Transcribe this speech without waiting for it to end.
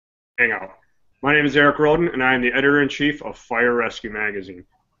Hangout. My name is Erich Roden, and I am the editor-in-chief of Fire Rescue Magazine.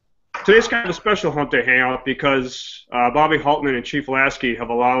 Today's kind of a special Humpday Hangout because Bobby Haltman and Chief Lasky have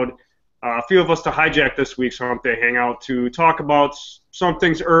allowed a few of us to hijack this week's Humpday Hangout to talk about some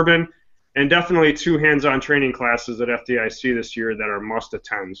things urban and definitely 2 hands-on training classes at FDIC this year that are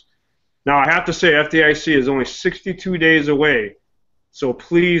must-attends. Now, I have to say, FDIC is only 62 days away, so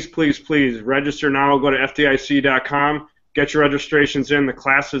please, please, please register now. Go to FDIC.com. Get your registrations in. The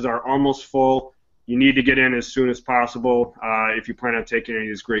classes are almost full. You need to get in as soon as possible if you plan on taking any of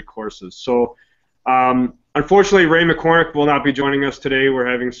these great courses. So, unfortunately, Ray McCormack will not be joining us today. We're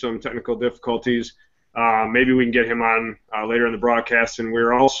having some technical difficulties. Maybe we can get him on later in the broadcast, and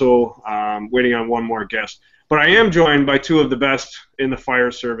we're also waiting on one more guest. But I am joined by 2 of the best in the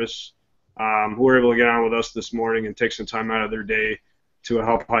fire service who were able to get on with us this morning and take some time out of their day to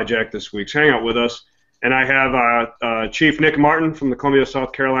help hijack this week's Hangout with us. And I have Chief Nick Martin from the Columbia,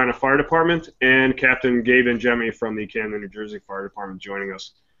 South Carolina Fire Department and Captain Gabe Angemi from the Camden, New Jersey Fire Department joining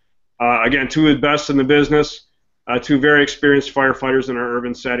us. Again, 2 of the best in the business, 2 very experienced firefighters in our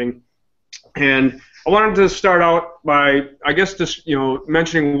urban setting. And I wanted to start out by, I guess, just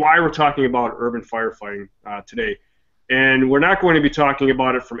mentioning why we're talking about urban firefighting today. And we're not going to be talking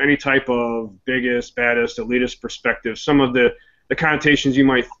about it from any type of biggest, baddest, elitist perspective. Some of the connotations you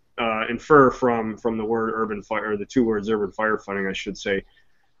might infer from the word urban fire, or the 2 words urban firefighting, I should say.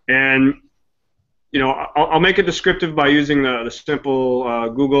 And I'll make it descriptive by using the simple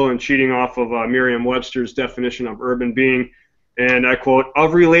Google and cheating off of Merriam-Webster's definition of urban being, and I quote,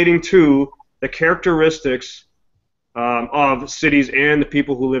 of relating to the characteristics of cities and the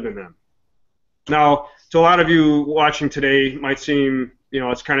people who live in them. Now, to a lot of you watching today, might seem,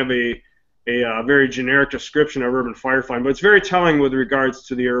 it's kind of a very generic description of urban firefighting, but it's very telling with regards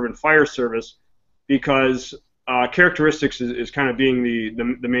to the urban fire service because characteristics is kind of being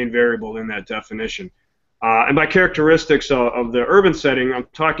the main variable in that definition. And by characteristics of the urban setting, I'm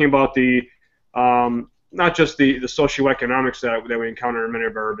talking about the not just the socioeconomics that we encounter in many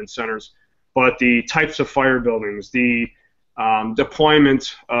of our urban centers, but the types of fire buildings, the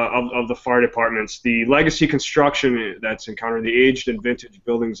deployment of the fire departments, the legacy construction that's encountered, the aged and vintage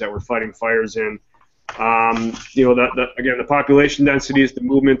buildings that we're fighting fires in, again, the population densities, the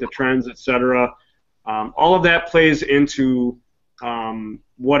movement, the trends, etc. All of that plays into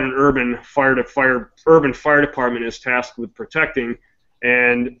what an urban fire department is tasked with protecting.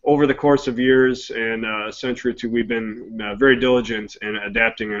 And over the course of years and a century or 2, we've been very diligent in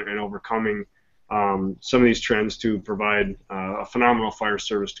adapting and overcoming some of these trends to provide a phenomenal fire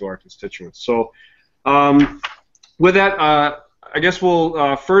service to our constituents. So with that, I guess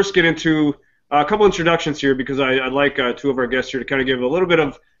we'll first get into a couple introductions here because I'd like 2 of our guests here to kind of give a little bit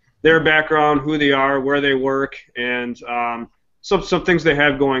of their background, who they are, where they work, and some things they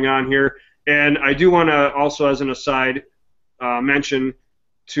have going on here. And I do want to also, as an aside, mention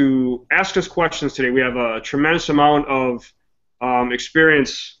to ask us questions today. We have a tremendous amount of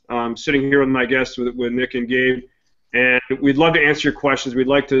experience sitting here with my guests, with Nick and Gabe, and we'd love to answer your questions. We'd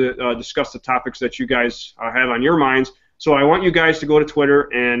like to discuss the topics that you guys have on your minds. So I want you guys to go to Twitter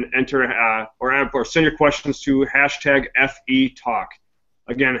and enter or send your questions to #FETalk.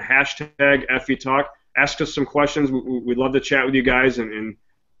 Again, #FETalk. Ask us some questions. We'd love to chat with you guys and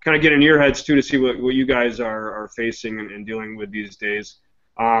kind of get in your heads too to see what you guys are facing and dealing with these days.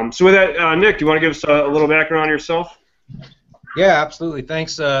 So with that, Nick, do you want to give us a little background on yourself? Yeah, absolutely.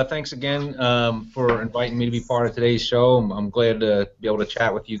 Thanks again for inviting me to be part of today's show. I'm glad to be able to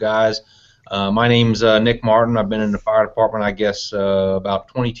chat with you guys. My name's Nick Martin. I've been in the fire department, I guess, about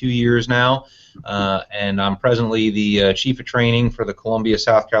 22 years now, and I'm presently the Chief of Training for the Columbia,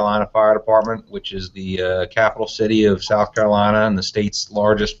 South Carolina Fire Department, which is the capital city of South Carolina and the state's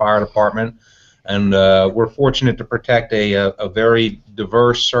largest fire department. And we're fortunate to protect a very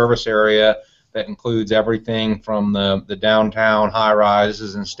diverse service area that includes everything from the downtown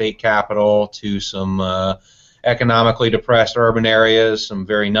high-rises and state capitol to some economically depressed urban areas, some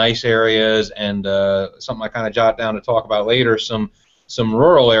very nice areas, and something I kind of jot down to talk about later, some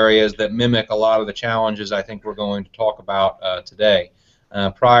rural areas that mimic a lot of the challenges I think we're going to talk about today.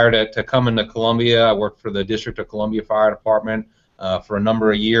 Prior to coming to Columbia, I worked for the District of Columbia Fire Department for a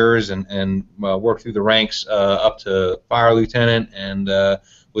number of years and worked through the ranks up to fire lieutenant, and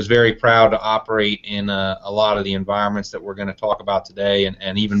was very proud to operate in a lot of the environments that we're going to talk about today,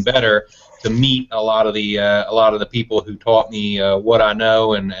 and even better, to meet a lot of the people who taught me what I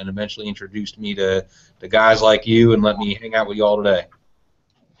know and eventually introduced me to guys like you and let me hang out with you all today.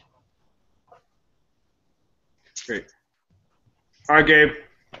 Great. All right, Gabe.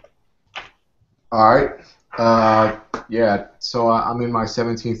 All right. Yeah, so I'm in my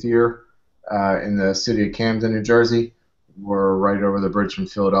 17th year in the city of Camden, New Jersey. We're right over the bridge from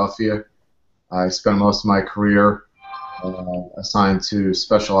Philadelphia. I spent most of my career assigned to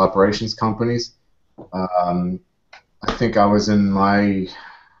special operations companies. Um, I think I was in my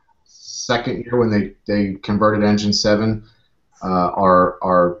second year when they converted Engine 7,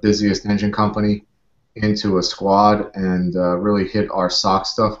 our busiest engine company, into a squad and really hit our SOC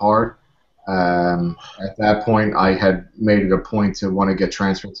stuff hard. At that point, I had made it a point to want to get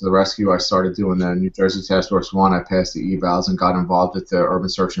transferred to the rescue. I started doing the New Jersey Task Force 1. I passed the evals and got involved with the urban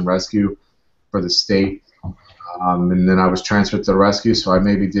search and rescue for the state. And then I was transferred to the rescue, so I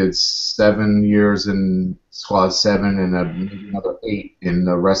maybe did 7 years in Squad 7 and maybe another 8 in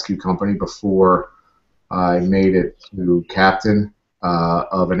the rescue company before I made it to captain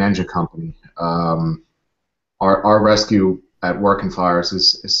of an engine company. Our rescue at Work and Fires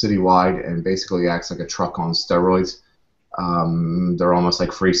is citywide and basically acts like a truck on steroids. They're almost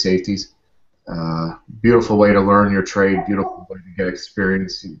like free safeties. Beautiful way to learn your trade, beautiful way to get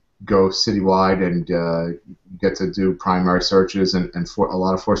experience. You go citywide and get to do primary searches and for a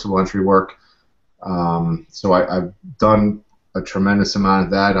lot of forcible entry work. So I've done a tremendous amount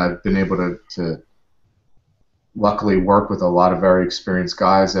of that. I've been able to luckily work with a lot of very experienced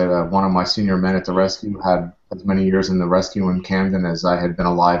guys. One of my senior men at the rescue had as many years in the rescue in Camden as I had been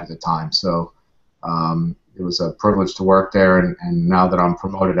alive at the time. So it was a privilege to work there, and now that I'm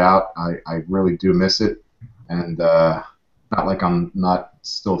promoted out, I really do miss it. And not like I'm not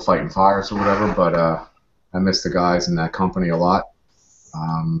still fighting fires or whatever, but I miss the guys in that company a lot.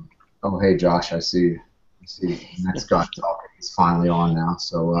 Oh, hey, Josh, I see the next guy talking. He's finally on now.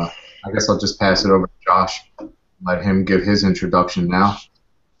 So I guess I'll just pass it over to Josh. Let him give his introduction now.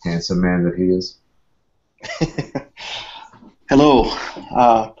 Handsome man that he is. Hello.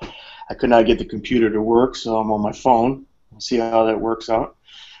 I could not get the computer to work, so I'm on my phone. We'll see how that works out.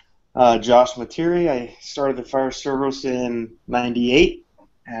 Josh Materi. I started the fire service in '98,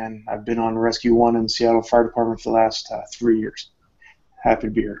 and I've been on Rescue 1 in the Seattle Fire Department for the last 3 years. Happy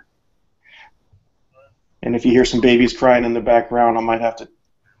to be here. And if you hear some babies crying in the background, I might have to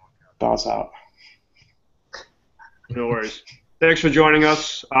bounce out. No worries. Thanks for joining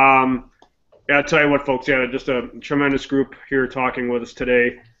us. Yeah, I'll tell you what, folks, yeah, just a tremendous group here talking with us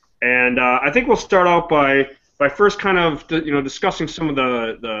today. And I think we'll start out by first kind of discussing some of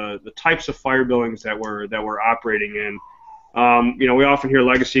the types of fire buildings that we're operating in. We often hear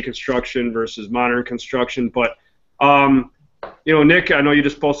legacy construction versus modern construction, but Nick, I know you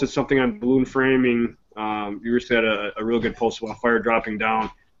just posted something on balloon framing. You recently had a real good post about fire dropping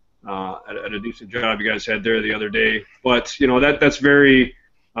down at a decent job you guys had there the other day. But that's very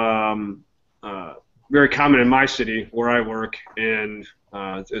very common in my city where I work, and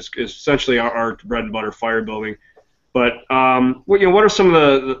it's essentially our bread and butter fire building. But what are some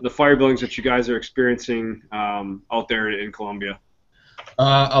of the fire buildings that you guys are experiencing out there in Columbia?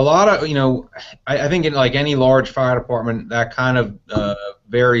 A lot of, I think in like any large fire department, that kind of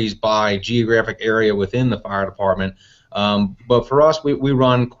varies by geographic area within the fire department. But for us, we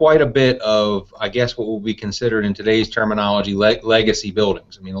run quite a bit of, I guess, what will be considered in today's terminology legacy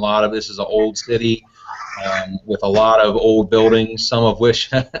buildings. I mean, a lot of this is an old city with a lot of old buildings, some of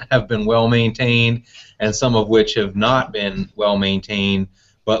which have been well maintained and some of which have not been well maintained.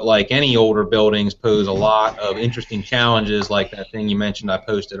 But like any older buildings, pose a lot of interesting challenges, like that thing you mentioned I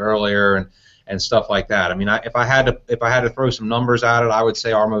posted earlier, and stuff like that. I mean, if I had to throw some numbers at it, I would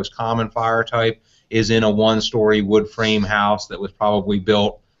say our most common fire type is in a one-story wood frame house that was probably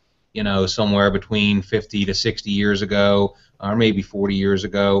built, somewhere between 50 to 60 years ago, or maybe 40 years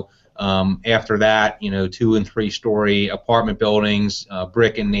ago. After that, 2- and 3-story apartment buildings,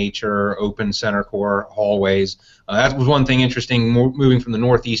 brick in nature, open center core hallways. That was one thing interesting moving from the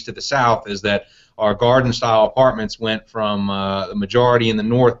northeast to the south, is that our garden-style apartments went from the majority in the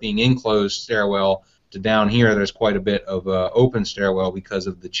north being enclosed stairwell to down here there's quite a bit of open stairwell because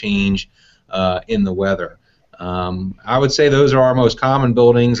of the change in the weather. I would say those are our most common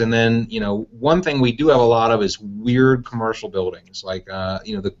buildings, and then one thing we do have a lot of is weird commercial buildings. Like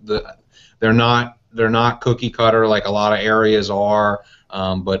they're not cookie cutter like a lot of areas are,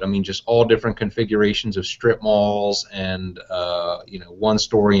 but I mean just all different configurations of strip malls and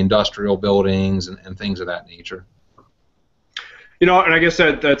one-story industrial buildings and things of that nature. And I guess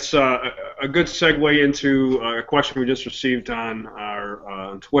that's a good segue into a question we just received on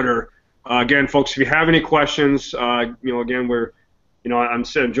our Twitter. Again, folks, if you have any questions, again, I'm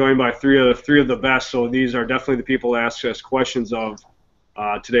joined by three of the best, so these are definitely the people to ask us questions of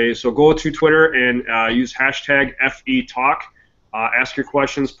today. So go to Twitter and use hashtag FETalk. Ask your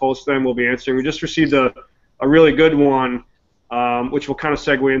questions, post them, we'll be answering. We just received a a really good one, which will kind of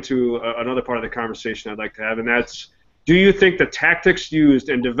segue into another part of the conversation I'd like to have, and that's, do you think the tactics used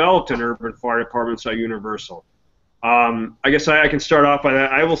and developed in urban fire departments are universal? I guess I can start off by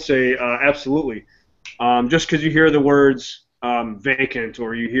that. I will say absolutely. Just because you hear the words vacant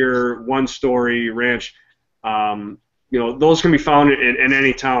or you hear one-story ranch, those can be found in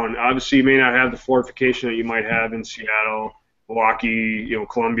any town. Obviously, you may not have the fortification that you might have in Seattle, Milwaukee,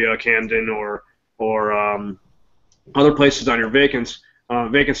 Columbia, Camden, or other places on your vacants.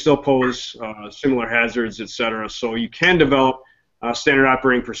 Vacants still pose similar hazards, etc. So you can develop standard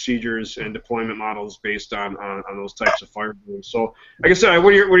operating procedures and deployment models based on those types of fire buildings. So, I guess, what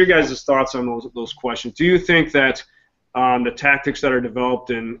are your guys' thoughts on those questions? Do you think that the tactics that are developed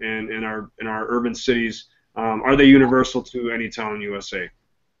in our urban cities, are they universal to any town in USA?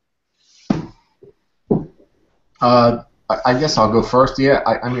 I guess I'll go first. Yeah,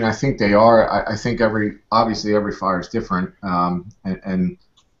 I mean, I think they are. I think obviously every fire is different, and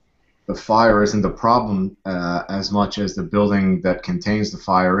the fire isn't the problem as much as the building that contains the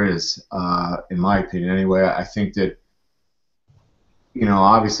fire is, in my opinion. Anyway, I think that,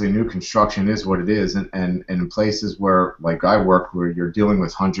 obviously new construction is what it is, and in places where, like I work, where you're dealing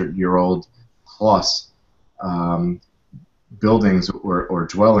with 100-year-old plus buildings or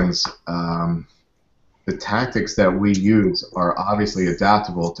dwellings, the tactics that we use are obviously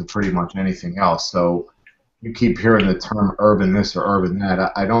adaptable to pretty much anything else. So you keep hearing the term urban this or urban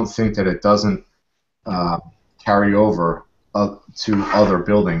that. I don't think that it doesn't carry over to other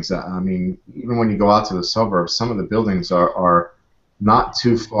buildings. I mean, even when you go out to the suburbs, some of the buildings are not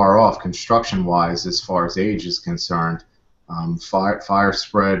too far off construction-wise as far as age is concerned. Fire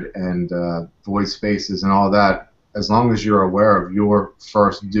spread and void spaces and all that, as long as you're aware of your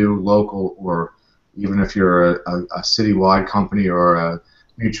first due local, or even if you're a citywide company or a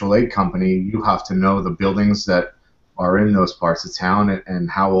mutual aid company, you have to know the buildings that are in those parts of town and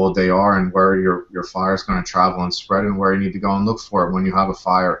how old they are and where your fire is going to travel and spread and where you need to go and look for it when you have a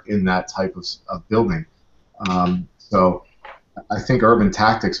fire in that type of building. So I think urban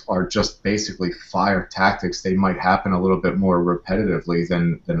tactics are just basically fire tactics. They might happen a little bit more repetitively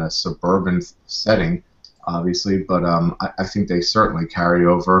than a suburban setting, obviously, but I think they certainly carry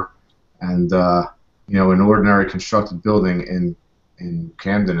over. And an ordinary constructed building in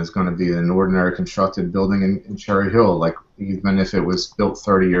Camden is going to be an ordinary constructed building in Cherry Hill, like even if it was built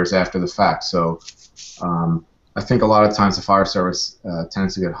 30 years after the fact. So I think a lot of times the fire service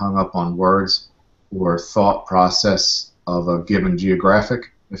tends to get hung up on words or thought process of a given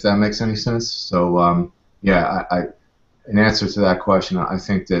geographic, if that makes any sense. So in answer to that question, I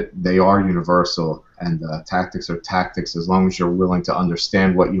think that they are universal, and tactics are tactics as long as you're willing to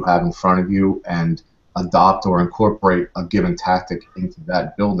understand what you have in front of you and adopt or incorporate a given tactic into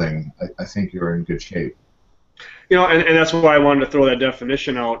that building. I think you're in good shape. And that's why I wanted to throw that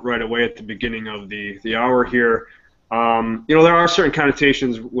definition out right away at the beginning of the hour here. There are certain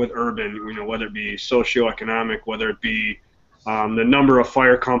connotations with urban, whether it be socioeconomic, whether it be the number of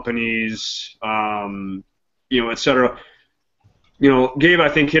fire companies, et cetera. Gabe, I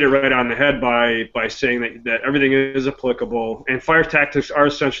think, hit it right on the head by saying that everything is applicable, and fire tactics are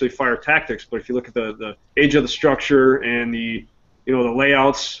essentially fire tactics. But if you look at the age of the structure and the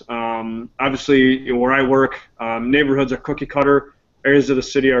layouts, obviously, where I work, neighborhoods are cookie cutter, areas of the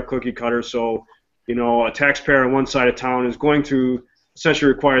city are cookie cutter. So, a taxpayer on one side of town is going to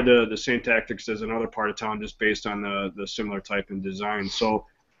essentially require the same tactics as another part of town, just based on the similar type and design. So,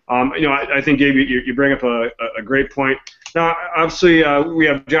 I think, Gabe, you bring up a great point. Now, obviously, we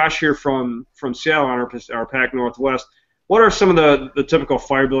have Josh here from Seattle on our Pac Northwest. What are some of the typical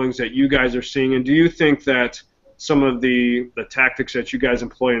fire buildings that you guys are seeing, and do you think that some of the tactics that you guys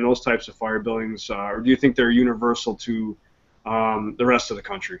employ in those types of fire buildings, or do you think they're universal to the rest of the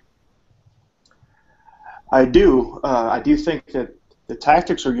country? I do. I do think that the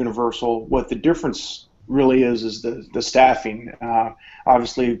tactics are universal. What the difference really is the staffing.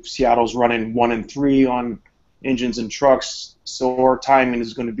 Obviously, Seattle's running 1 and 3 on engines and trucks, so our timing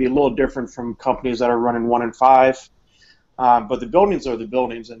is going to be a little different from companies that are running 1 and 5. But the buildings are the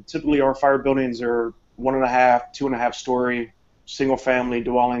buildings, and typically our fire buildings are 1.5, 2.5 story, single-family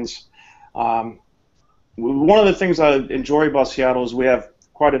dwellings. One of the things I enjoy about Seattle is we have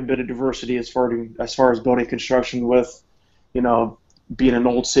quite a bit of diversity as far as building construction, with, being an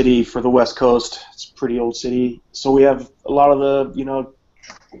old city for the West Coast. It's a pretty old city, so we have a lot of the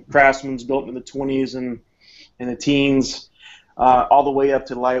craftsmen built in the 20s and in the teens, all the way up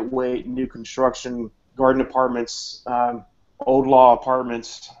to lightweight new construction, garden apartments, old law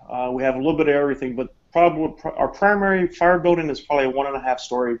apartments. We have a little bit of everything, but probably our primary fire building is probably a 1.5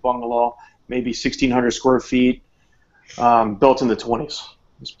 story bungalow, maybe 1,600 square feet, built in the 20s.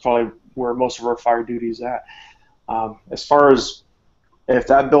 It's probably where most of our fire duty is at. As far as if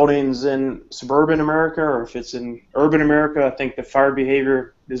that building's in suburban America or if it's in urban America, I think the fire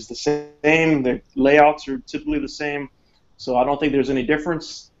behavior is the same. The layouts are typically the same. So I don't think there's any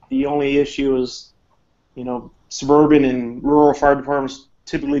difference. The only issue is, you know, suburban and rural fire departments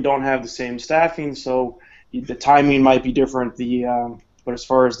typically don't have the same staffing, so the timing might be different. But as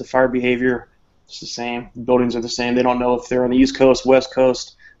far as the fire behavior, it's the same. The buildings are the same. They don't know if they're on the East Coast, West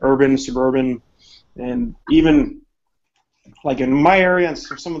Coast, urban, suburban, and even like in my area and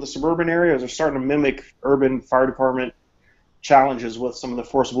some of the suburban areas are starting to mimic urban fire department challenges with some of the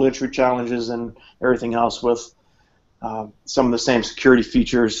forcible entry challenges and everything else with some of the same security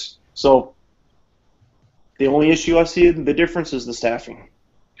features. So the only issue I see, the difference, is the staffing.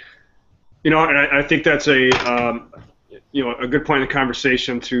 You know, and I think that's a good point in the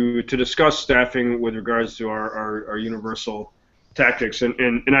conversation to discuss staffing with regards to our universal tactics,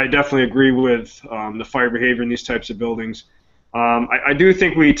 and I definitely agree with the fire behavior in these types of buildings. I do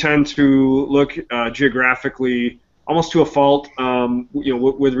think we tend to look geographically almost to a fault,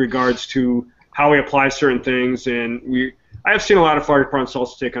 with regards to how we apply certain things, and I have seen a lot of fire departments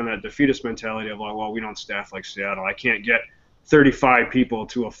also take on that defeatist mentality of, like, well, we don't staff like Seattle. I can't get 35 people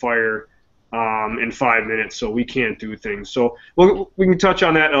to a fire in 5 minutes, so we can't do things. So we can touch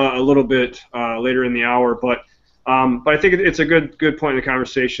on that a little bit later in the hour, but I think it's a good point in the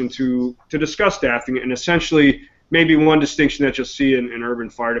conversation to discuss staffing, and essentially maybe one distinction that you'll see in urban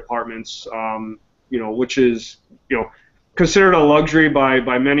fire departments, which is considered a luxury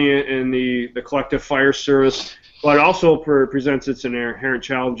by many in the collective fire service, but also presents its inherent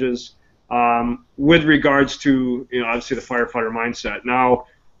challenges with regards to obviously the firefighter mindset. Now,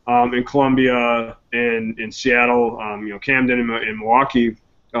 in Columbia and in Seattle, Camden and Milwaukee,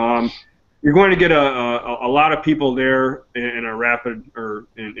 you're going to get a lot of people there in a rapid or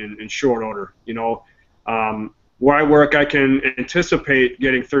in short order. Where I work, I can anticipate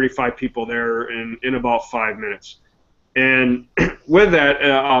getting 35 people there in about 5 minutes. And with that,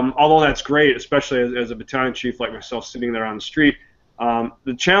 although that's great, especially as a battalion chief like myself sitting there on the street,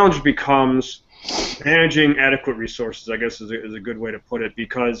 the challenge becomes managing adequate resources, I guess is a good way to put it,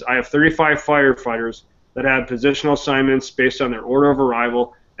 because I have 35 firefighters that have positional assignments based on their order of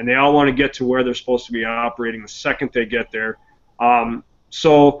arrival, and they all want to get to where they're supposed to be operating the second they get there.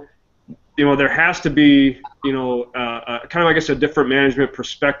 So there has to be, kind of, I guess, a different management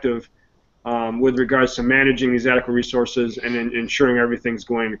perspective with regards to managing these adequate resources and ensuring everything's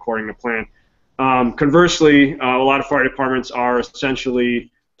going according to plan. Conversely, a lot of fire departments are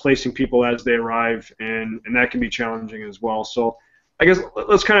essentially placing people as they arrive, and that can be challenging as well. So I guess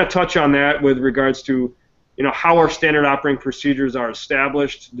let's kind of touch on that with regards to how our standard operating procedures are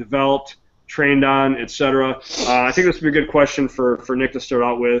established, developed, trained on, etc. I think this would be a good question for Nick to start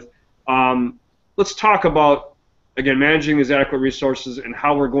out with. Let's talk about, again, managing these adequate resources and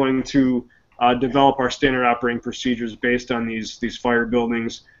how we're going to develop our standard operating procedures based on these fire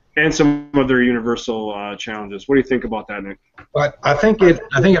buildings and some of their universal challenges. What do you think about that, Nick? But I think it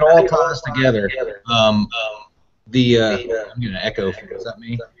all ties together. I'm going to echo. Is that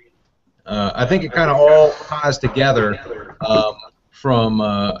me? I think it kind of all ties together from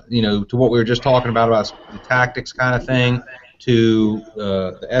to what we were just talking about the tactics kind of thing to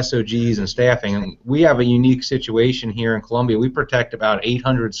the SOGs and staffing. And we have a unique situation here in Columbia. We protect about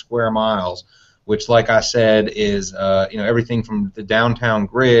 800 square miles, which, like I said, is everything from the downtown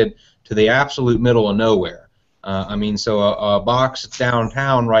grid to the absolute middle of nowhere. So a box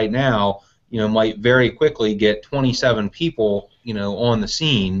downtown right now, might very quickly get 27 people, on the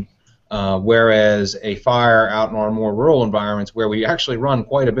scene, whereas a fire out in our more rural environments, where we actually run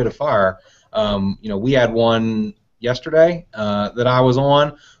quite a bit of fire, we had one yesterday that I was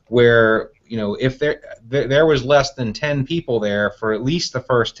on where if there was less than 10 people there for at least the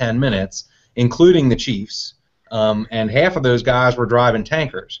first 10 minutes, including the chiefs, and half of those guys were driving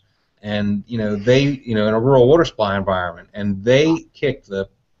tankers, and they in a rural water supply environment, and they kicked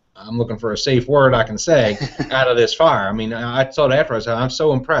I'm looking for a safe word I can say out of this fire. I mean, I thought after, I said, I'm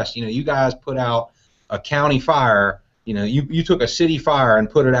so impressed. You guys put out a county fire. You took a city fire and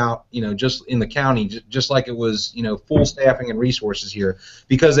put it out, just in the county, just like it was, full staffing and resources here,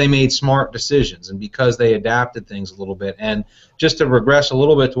 because they made smart decisions and because they adapted things a little bit. And just to regress a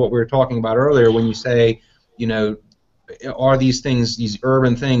little bit to what we were talking about earlier, when you say, are these things, these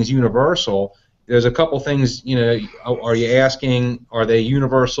urban things, universal? There's a couple things, are you asking, are they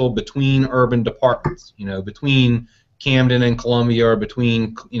universal between urban departments, between Camden and Columbia, or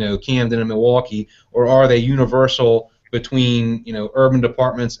between, Camden and Milwaukee, or are they universal between, you know, urban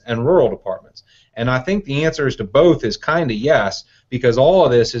departments and rural departments? And I think the answers to both is kind of yes, because all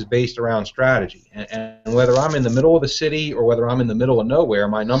of this is based around strategy. And whether I'm in the middle of the city or whether I'm in the middle of nowhere,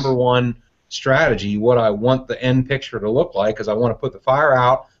 my number one strategy, what I want the end picture to look like, is I want to put the fire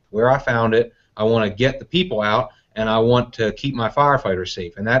out where I found it, I want to get the people out, and I want to keep my firefighters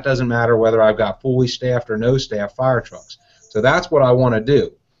safe. And that doesn't matter whether I've got fully staffed or no staff fire trucks. So that's what I want to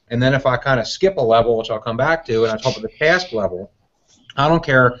do. And then if I kind of skip a level, which I'll come back to, and I talk about the task level, I don't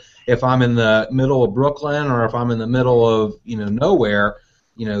care if I'm in the middle of Brooklyn or if I'm in the middle of, you know, nowhere.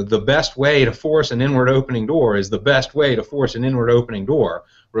 You know, the best way to force an inward opening door is the best way to force an inward opening door,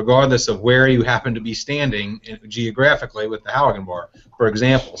 regardless of where you happen to be standing geographically with the Halligan bar, for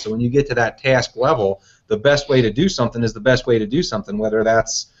example. So when you get to that task level, the best way to do something is the best way to do something, whether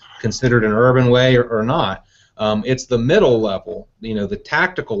that's considered an urban way or not. It's the middle level, you know, the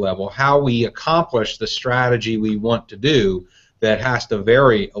tactical level, how we accomplish the strategy we want to do, that has to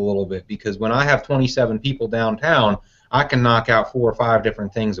vary a little bit, because when I have 27 people downtown, I can knock out 4 or 5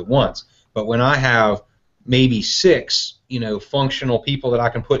 different things at once. But when I have maybe 6, you know, functional people that I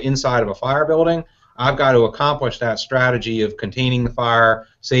can put inside of a fire building, I've got to accomplish that strategy of containing the fire,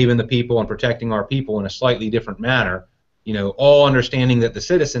 saving the people, and protecting our people in a slightly different manner. You know, all understanding that the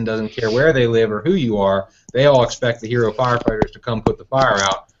citizen doesn't care where they live or who you are. They all expect the hero firefighters to come put the fire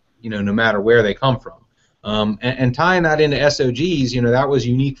out, you know, no matter where they come from. And tying that into SOGs, you know, that was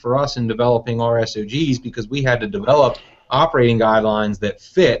unique for us in developing our SOGs, because we had to develop operating guidelines that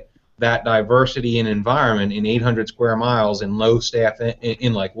fit that diversity in environment in 800 square miles in low staffing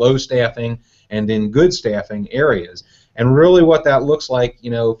and in good staffing areas. And really what that looks like, you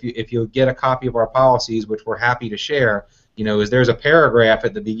know, if you get a copy of our policies, which we're happy to share, you know, is there's a paragraph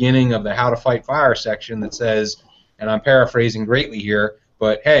at the beginning of the How to Fight Fire section that says, and I'm paraphrasing greatly here,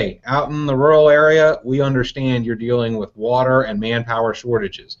 but hey, out in the rural area, we understand you're dealing with water and manpower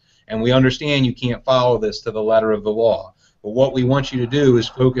shortages, and we understand you can't follow this to the letter of the law. But what we want you to do is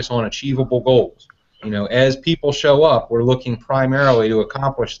focus on achievable goals. You know, as people show up, we're looking primarily to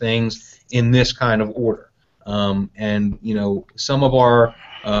accomplish things in this kind of order. And you know, some of our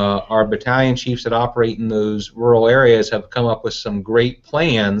battalion chiefs that operate in those rural areas have come up with some great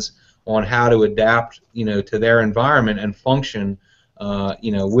plans on how to adapt, you know, to their environment and function,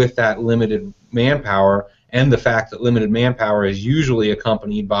 you know, with that limited manpower, and the fact that limited manpower is usually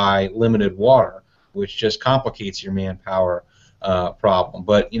accompanied by limited water, which just complicates your manpower problem.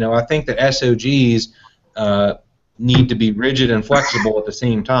 But you know, I think that SOGs need to be rigid and flexible at the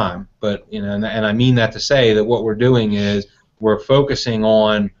same time. But you know, and I mean that to say that what we're doing is we're focusing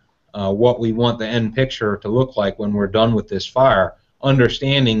on what we want the end picture to look like when we're done with this fire,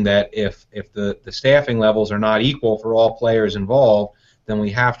 understanding that if the staffing levels are not equal for all players involved, then we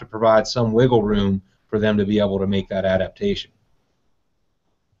have to provide some wiggle room for them to be able to make that adaptation.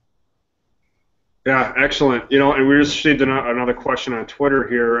 Yeah, excellent. You know, and we received another question on Twitter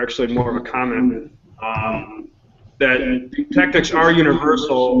here, actually more of a comment, that tactics are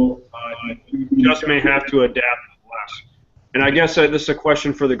universal, you just may have to adapt less. And I guess this is a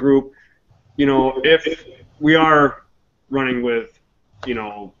question for the group. You know, if we are running with, you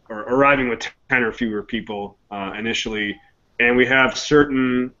know, or arriving with 10 or fewer people initially, and we have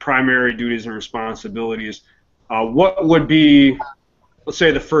certain primary duties and responsibilities, what would be, let's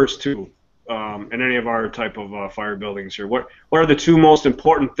say, the first 2 in any of our type of fire buildings here? What are the 2 most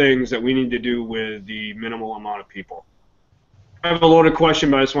important things that we need to do with the minimal amount of people? I have a loaded question,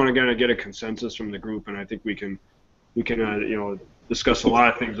 but I just want to get a consensus from the group, and I think we can you know, discuss a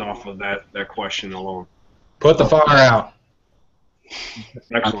lot of things off of that question alone. Put the fire out.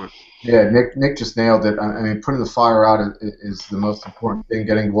 Excellent. Yeah, Nick just nailed it. I mean, putting the fire out is the most important thing.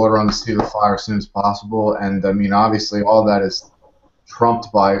 Getting water on the seat of the fire as soon as possible, and I mean, obviously, all that is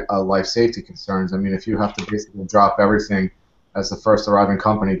trumped by life safety concerns. I mean, if you have to basically drop everything as the first arriving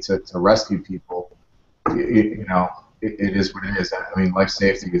company to rescue people, you know, it is what it is. I mean, life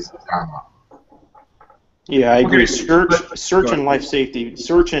safety is paramount. Yeah, I agree. Okay. Search and life safety.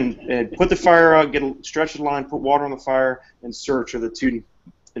 Search and put the fire out, stretch the line, put water on the fire, and search are the 2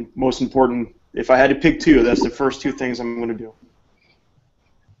 most important. If I had to pick 2, that's the first 2 things I'm going to do.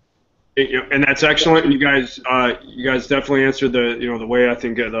 And that's excellent. And you guys definitely answered the way I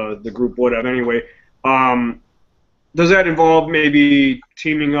think the group would have anyway. Does that involve maybe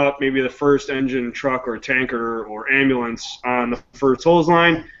teaming up maybe the first engine, truck, or tanker or ambulance on the first hose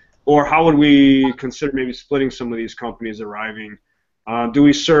line? Or how would we consider maybe splitting some of these companies arriving? Do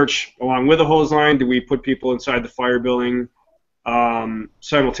we search along with the hose line? Do we put people inside the fire building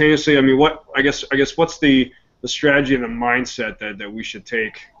simultaneously? I mean, I guess what's the the strategy and the mindset that we should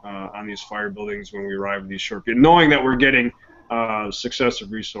take on these fire buildings when we arrive at these short periods, knowing that we're getting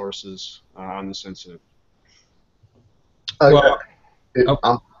successive resources on this incident. Well,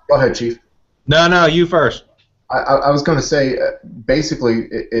 go ahead, Chief. No, you first. I was going to say, basically,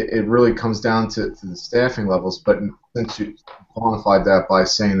 it really comes down to the staffing levels, but since you qualified that by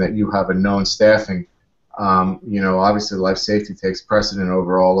saying that you have a known staffing, you know, obviously life safety takes precedent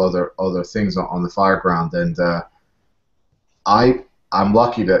over all other things on the fire ground, and I'm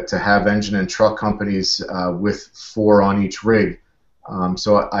lucky to have engine and truck companies with 4 on each rig,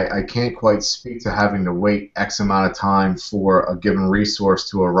 so I can't quite speak to having to wait X amount of time for a given resource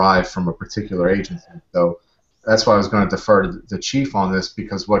to arrive from a particular agency. So that's why I was going to defer to the chief on this,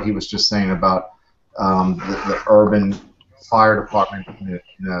 because what he was just saying about the urban fire department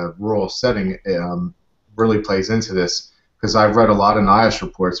in a rural setting really plays into this, because I've read a lot of NIOSH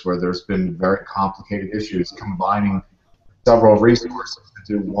reports where there's been very complicated issues combining several resources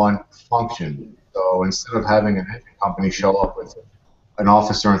to do one function. So instead of having an engine company show up with an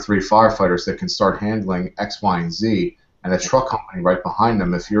officer and 3 firefighters that can start handling X, Y, and Z, and a truck company right behind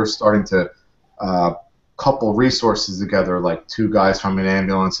them, if you're starting to couple resources together, like 2 guys from an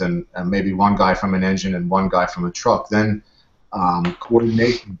ambulance and maybe 1 guy from an engine and 1 guy from a truck, then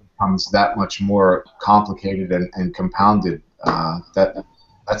coordination becomes that much more complicated and compounded.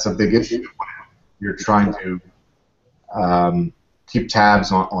 That's a big issue when you're trying to keep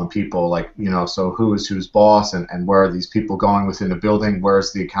tabs on people, like, you know, so who is whose boss, and where are these people going within the building,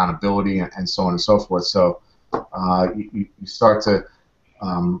 where's the accountability, and so on and so forth. So you start to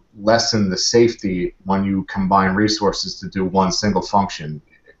lessen the safety when you combine resources to do one single function,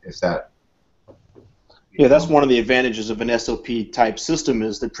 if that. Yeah, that's one of the advantages of an SOP type system,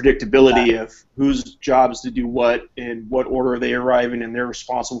 is the predictability of whose job is to do what, in what order they arrive in, and they're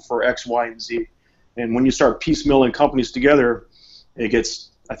responsible for X, Y, and Z. And when you start piecemealing companies together, it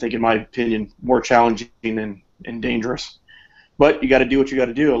gets, I think, in my opinion, more challenging and dangerous. But you got to do what you got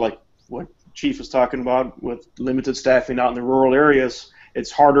to do, like what Chief was talking about with limited staffing out in the rural areas.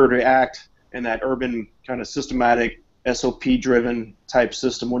 It's harder to act in that urban kind of systematic SOP-driven type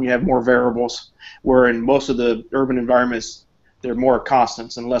system when you have more variables, where in most of the urban environments, there are more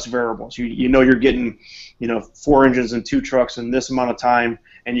constants and less variables. You know you're getting, you know, 4 engines and 2 trucks in this amount of time,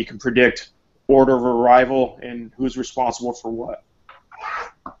 and you can predict order of arrival and who's responsible for what.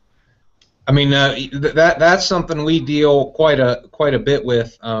 I mean, that's something we deal quite a bit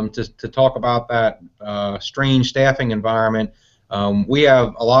with, to talk about that strange staffing environment. We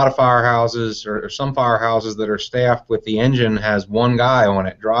have a lot of firehouses, or some firehouses, that are staffed with the engine has 1 guy on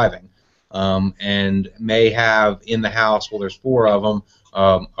it driving, and may have in the house, well, there's 4 of them,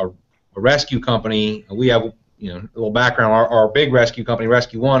 a rescue company. We have, you know, a little background. Our big rescue company,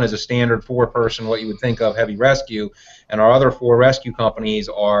 Rescue 1, is a standard 4-person, what you would think of heavy rescue, and our other 4 rescue companies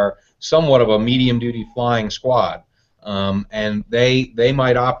are somewhat of a medium-duty flying squad. And they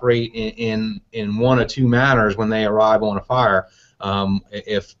might operate in 1 or 2 manners when they arrive on a fire.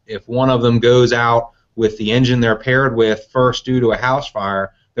 If one of them goes out with the engine they're paired with first due to a house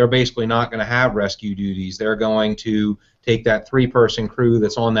fire, they're basically not going to have rescue duties. They're going to take that 3-person crew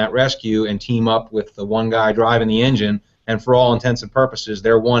that's on that rescue and team up with the 1 guy driving the engine, and for all intents and purposes,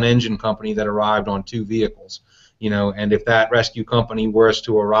 they're 1 engine company that arrived on 2 vehicles. You know, and if that rescue company was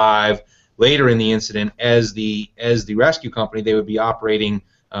to arrive later in the incident as the rescue company, they would be operating,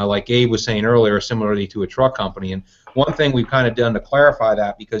 like Gabe was saying earlier, similarly to a truck company. And one thing we've kind of done to clarify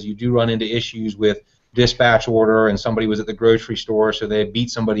that, because you do run into issues with dispatch order and somebody was at the grocery store, so they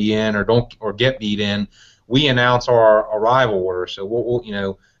beat somebody in or get beat in, we announce our arrival order. So we'll you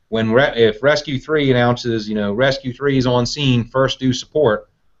know, if Rescue 3 announces, you know, Rescue 3 is on scene, first due support,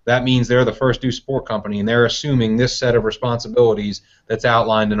 that means they're the first due support company, and they're assuming this set of responsibilities that's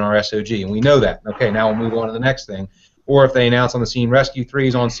outlined in our SOG, and we know that. Okay, now we'll move on to the next thing. Or if they announce on the scene, Rescue 3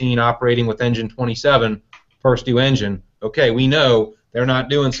 is on scene operating with engine 27, first due engine, okay, we know they're not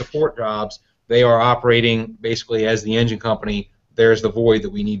doing support jobs. They are operating basically as the engine company. There's the void that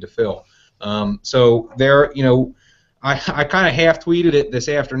we need to fill. So there, you know, I kind of half-tweeted it this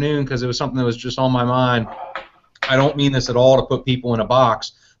afternoon because it was something that was just on my mind. I don't mean this at all to put people in a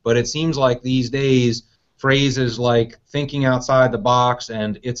box, but it seems like these days phrases like thinking outside the box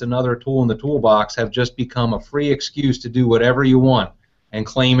and it's another tool in the toolbox have just become a free excuse to do whatever you want and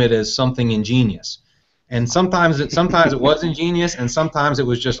claim it as something ingenious. And sometimes it was ingenious, and sometimes it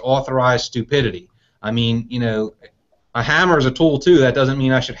was just authorized stupidity. I mean, you know, a hammer is a tool too. That doesn't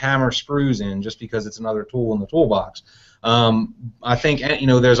mean I should hammer screws in just because it's another tool in the toolbox. I think, you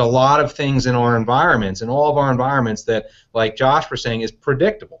know, there's a lot of things in our environments, in all of our environments, that, like Josh was saying, is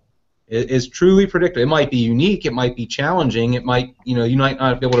predictable. is truly predictive. It might be unique, it might be challenging, it might, you might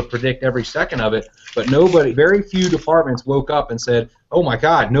not be able to predict every second of it, but very few departments woke up and said, oh my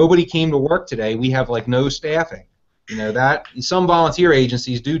God, nobody came to work today, we have like no staffing. That some volunteer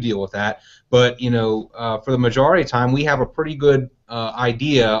agencies do deal with that, but for the majority of the time we have a pretty good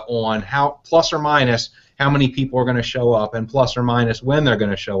idea on how plus or minus how many people are going to show up and plus or minus when they're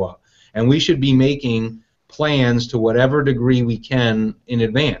going to show up, and we should be making plans to whatever degree we can in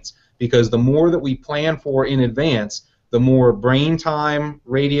advance, because the more that we plan for in advance, the more brain time,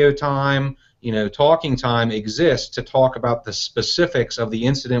 radio time, talking time exists to talk about the specifics of the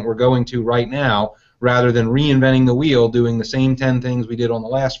incident we're going to right now, rather than reinventing the wheel, doing the same 10 things we did on the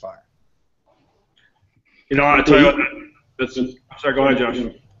last fire. I tell you what, sorry, go ahead,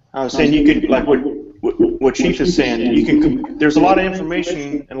 Josh. I was saying you could, like what Chief is saying, there's a lot of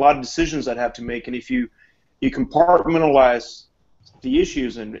information and a lot of decisions that have to make, and if you compartmentalize the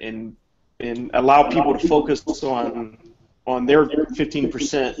issues and allow people to focus on their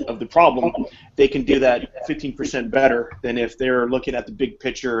 15% of the problem, they can do that 15% better than if they're looking at the big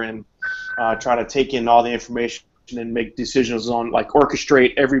picture and try to take in all the information and make decisions on, like,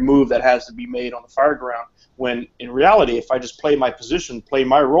 orchestrate every move that has to be made on the fire ground, when in reality, if I just play my position, play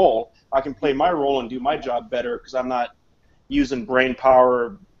my role, I can play my role and do my job better because I'm not using brain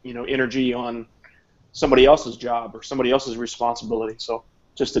power, energy on somebody else's job or somebody else's responsibility. So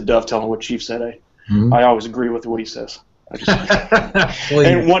just to dovetail on what Chief said, I always agree with what he says.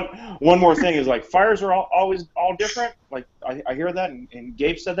 And one more thing is, like, fires are always all different. Like, I hear that, and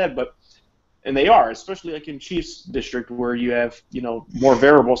Gabe said that, and they are, especially like in Chief's district where you have more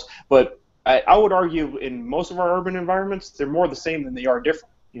variables. But I would argue in most of our urban environments, they're more the same than they are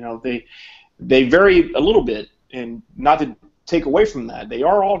different. They vary a little bit, and not to take away from that, they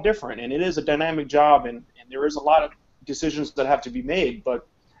are all different, and it is a dynamic job, and there is a lot of decisions that have to be made. But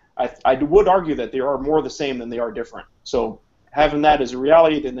I would argue that they are more the same than they are different. So having that as a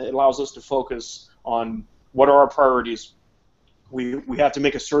reality, then it allows us to focus on what are our priorities. We have to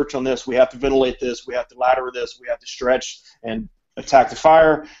make a search on this. We have to ventilate this. We have to ladder this. We have to stretch and attack the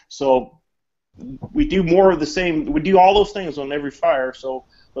fire. So we do more of the same. We do all those things on every fire. So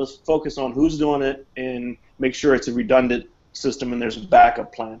let's focus on who's doing it and make sure it's a redundant system and there's a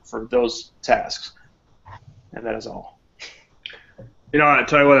backup plan for those tasks. And that is all. I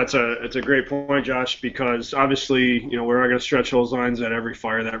tell you what, it's a great point, Josh, because obviously, we're not going to stretch those lines at every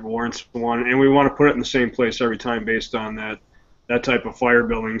fire that warrants one, and we want to put it in the same place every time based on that type of fire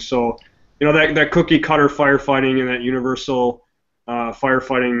building. So, that cookie cutter firefighting and that universal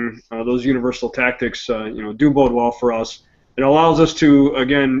firefighting, those universal tactics, do bode well for us. It allows us to,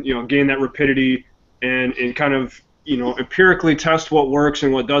 again, gain that rapidity and kind of, empirically test what works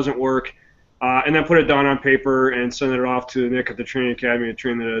and what doesn't work. And then put it down on paper and send it off to Nick at the training academy to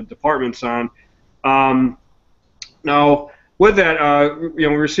train the departments on. Now, with that, we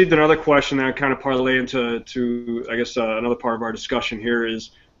received another question that kind of parlay into I guess, another part of our discussion here is,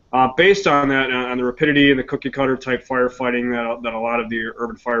 based on that, on the rapidity and the cookie cutter type firefighting that a lot of the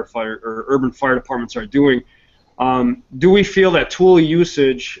urban fire departments are doing, do we feel that tool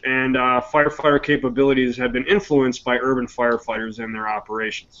usage and firefighter capabilities have been influenced by urban firefighters in their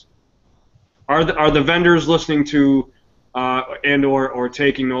operations? Are the vendors listening to and or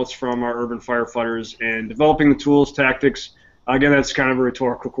taking notes from our urban firefighters and developing the tools, tactics? Again, that's kind of a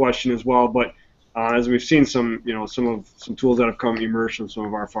rhetorical question as well, but as we've seen some tools that have come emerged from some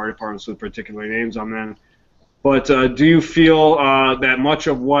of our fire departments with particular names on them. But do you feel that much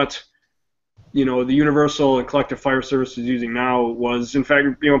of what the universal and collective fire service is using now was in fact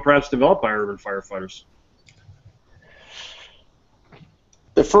perhaps developed by urban firefighters?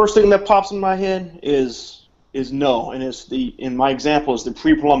 The first thing that pops in my head is no, and in my example is the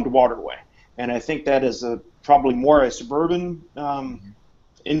pre-plumbed waterway, and I think that is probably more a suburban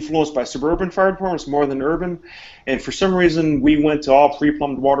influenced by suburban fire departments more than urban, and for some reason we went to all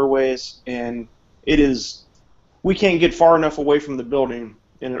pre-plumbed waterways, and we can't get far enough away from the building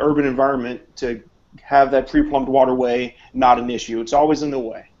in an urban environment to have that pre-plumbed waterway not an issue. It's always in the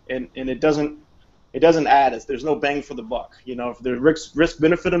way, and it doesn't add us. There's no bang for the buck. If the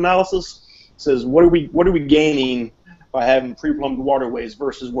risk-benefit analysis says what are we gaining by having pre-plumbed waterways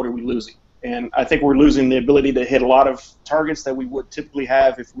versus what are we losing? And I think we're losing the ability to hit a lot of targets that we would typically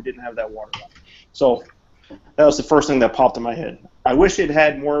have if we didn't have that waterway. So that was the first thing that popped in my head. I wish we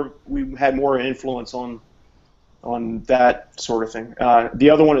had more influence on that sort of thing. The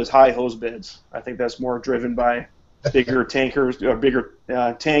other one is high hose beds. I think that's more driven by bigger tankers, or bigger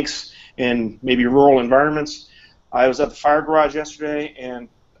tanks in maybe rural environments. I was at the fire garage yesterday, and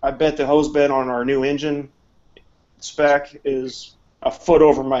I bet the hose bed on our new engine spec is a foot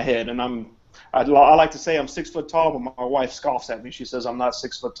over my head, and I like to say I'm 6 foot tall, but my wife scoffs at me. She says I'm not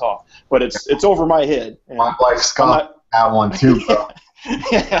 6 foot tall, but it's over my head. And my wife scoffed at that one too, bro.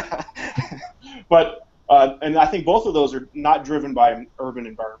 Yeah. But and I think both of those are not driven by urban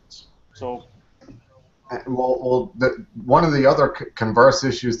environments. So. Well, one of the other converse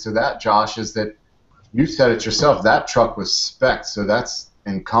issues to that, Josh, is that you said it yourself. That truck was spec'd, so that's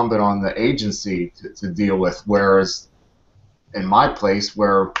incumbent on the agency to deal with. Whereas in my place,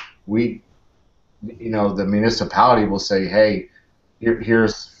 where we, the municipality will say, hey,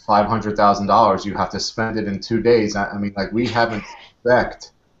 here's $500,000. You have to spend it in 2 days. I mean, like, we haven't spec'd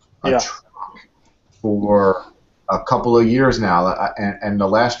a truck for a couple of years now, and the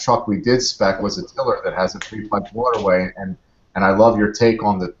last truck we did spec was a tiller that has a 3-pipe waterway, and I love your take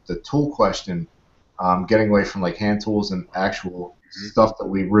on the tool question, getting away from like hand tools and actual stuff that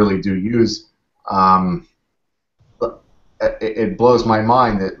we really do use. It blows my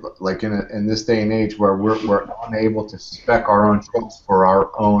mind that like in this day and age where we're unable to spec our own trucks for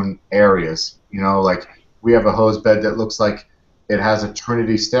our own areas. Like we have a hose bed that looks like it has a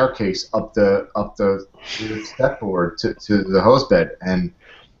Trinity staircase up the step board to the hose bed, and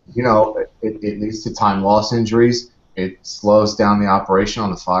it leads to time loss injuries. It slows down the operation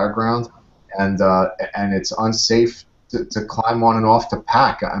on the fire ground, and it's unsafe to climb on and off to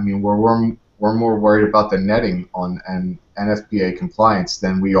pack. I mean, we're more worried about the netting on and NFPA compliance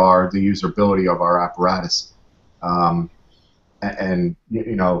than we are the usability of our apparatus. And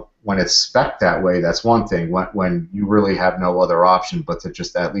when it's spec'd that way, that's one thing. When you really have no other option but to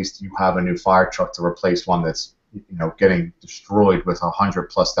just at least you have a new fire truck to replace one that's getting destroyed with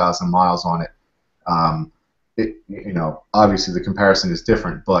 100,000+ miles on it. Obviously the comparison is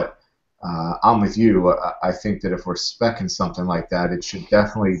different, but I'm with you. I think that if we're speccing something like that, it should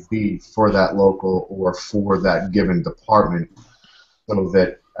definitely be for that local or for that given department, so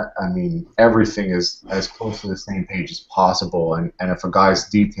that everything is as close to the same page as possible. And if a guy's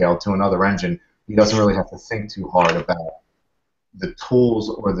detailed to another engine, he doesn't really have to think too hard about the tools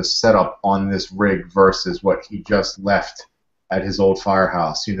or the setup on this rig versus what he just left at his old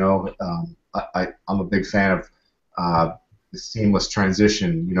firehouse. I'm a big fan of the seamless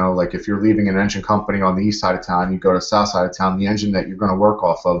transition. Like if you're leaving an engine company on the east side of town, you go to the south side of town, the engine that you're going to work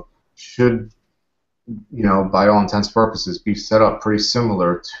off of should, by all intents and purposes, be set up pretty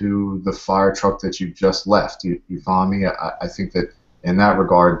similar to the fire truck that you just left. You follow me? I think that in that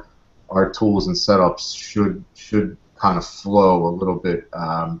regard, our tools and setups should kind of flow a little bit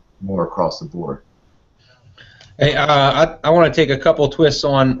more across the board. Hey, I want to take a couple twists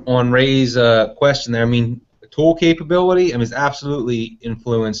on Ray's question there. I mean, tool capability, is absolutely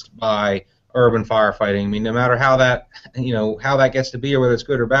influenced by urban firefighting. I mean, no matter how that gets to be or whether it's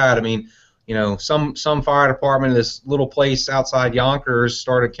good or bad. Some fire department in this little place outside Yonkers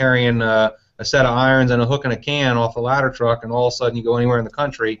started carrying a set of irons and a hook and a can off the ladder truck, and all of a sudden you go anywhere in the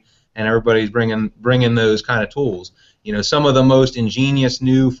country and everybody's bringing those kind of tools. Some of the most ingenious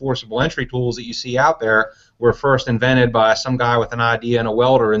new forcible entry tools that you see out there were first invented by some guy with an idea and a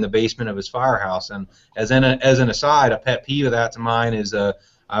welder in the basement of his firehouse. And as an aside, a pet peeve of that to mine is,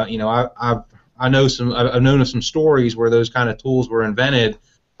 I've known of some stories where those kind of tools were invented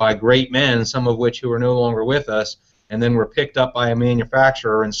by great men, some of which who are no longer with us, and then were picked up by a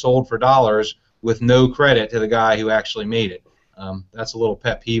manufacturer and sold for dollars with no credit to the guy who actually made it. That's a little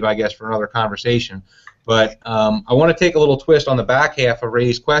pet peeve, I guess, for another conversation. But I want to take a little twist on the back half of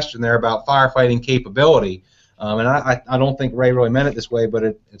Ray's question there about firefighting capability. And I don't think Ray really meant it this way, but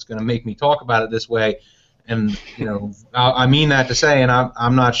it's going to make me talk about it this way. And I mean that to say, and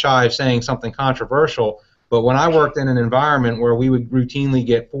I'm not shy of saying something controversial, but when I worked in an environment where we would routinely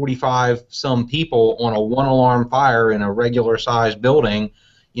get 45-some people on a one-alarm fire in a regular-sized building,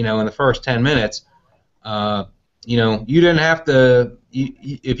 in the first 10 minutes, you didn't have to.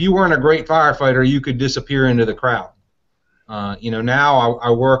 If you weren't a great firefighter, you could disappear into the crowd. Now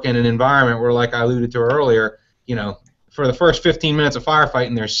I work in an environment where, like I alluded to earlier, for the first 15 minutes of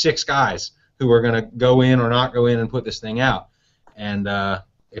firefighting, there's 6 guys who are going to go in or not go in and put this thing out. And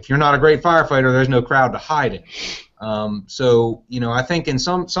if you're not a great firefighter, there's no crowd to hide in. So I think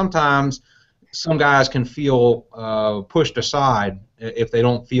sometimes some guys can feel pushed aside if they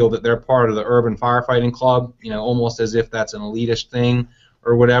don't feel that they're part of the urban firefighting club, almost as if that's an elitist thing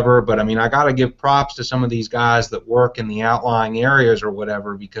or whatever. But I got to give props to some of these guys that work in the outlying areas or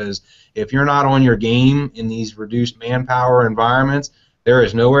whatever, because if you're not on your game in these reduced manpower environments, there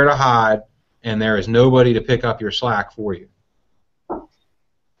is nowhere to hide and there is nobody to pick up your slack for you.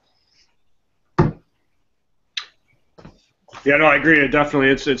 Yeah, no, I agree. Definitely,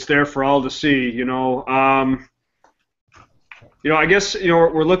 it's there for all to see. I guess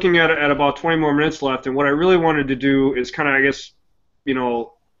we're looking at about 20 more minutes left, and what I really wanted to do is kind of, I guess, you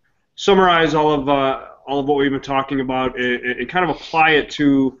know, summarize all of what we've been talking about and kind of apply it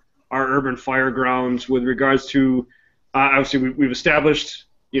to our urban fire grounds with regards to obviously we've established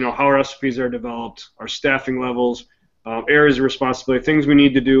how our SOPs are developed, our staffing levels, areas of responsibility, things we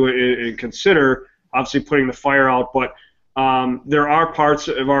need to do and consider. Obviously, putting the fire out, but there are parts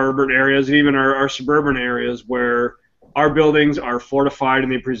of our urban areas, and even our suburban areas, where our buildings are fortified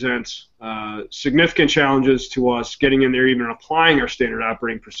and they present significant challenges to us getting in there, even applying our standard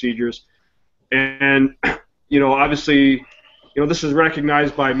operating procedures. And obviously, this is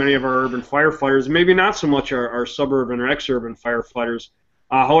recognized by many of our urban firefighters, maybe not so much our suburban or ex-urban firefighters.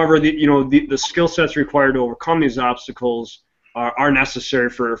 However, the skill sets required to overcome these obstacles are necessary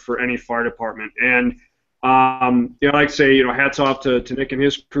for any fire department. And I'd like to say, hats off to Nick and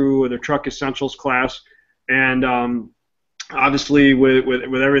his crew with their Truck Essentials class. And obviously,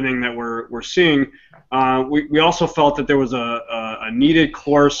 with everything that we're seeing, we also felt that there was a needed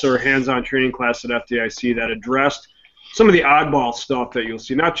course or hands-on training class at FDIC that addressed some of the oddball stuff that you'll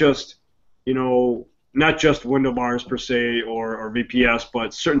see, not just window bars per se or VPS,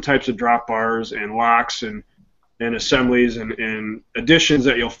 but certain types of drop bars and locks and assemblies and additions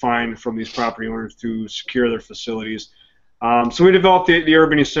that you'll find from these property owners to secure their facilities. So we developed the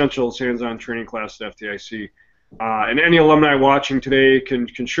Urban Essentials hands-on training class at FDIC. And any alumni watching today can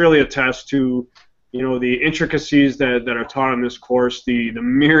surely attest to the intricacies that are taught in this course, the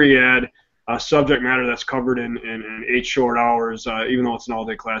myriad subject matter that's covered in 8 short hours, even though it's an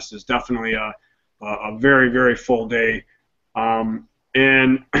all-day class, is definitely a very, very full day.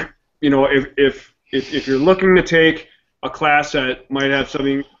 And if you're looking to take a class that might have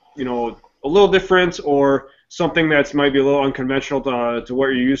something a little different or something that's might be a little unconventional to what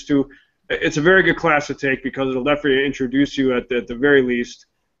you're used to, it's a very good class to take because it'll definitely introduce you at the very least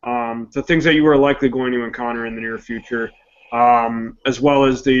to things that you are likely going to encounter in the near future, as well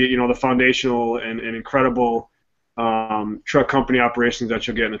as the foundational and incredible truck company operations that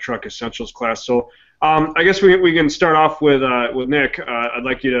you'll get in the Truck Essentials class. So I guess we can start off with Nick. I'd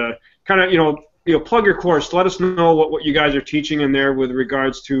like you to kind of plug your course. Let us know what you guys are teaching in there with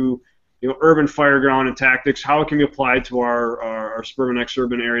regards to urban fire ground and tactics, how it can be applied to our suburban,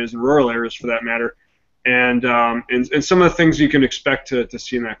 ex-urban areas and rural areas for that matter, and some of the things you can expect to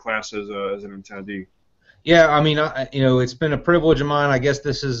see in that class as an attendee. Yeah, I mean, it's been a privilege of mine. I guess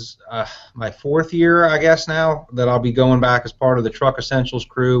this is my 4th year, I guess, now that I'll be going back as part of the Truck Essentials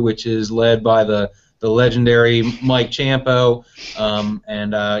crew, which is led by the legendary Mike Champo. I'm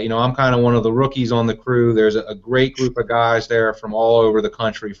kind of one of the rookies on the crew. There's a great group of guys there from all over the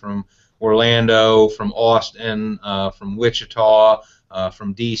country, from Orlando, from Austin, from Wichita,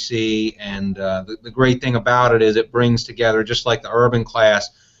 from DC, and the great thing about it is it brings together, just like the urban class,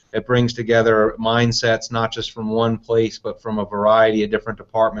 it brings together mindsets not just from one place but from a variety of different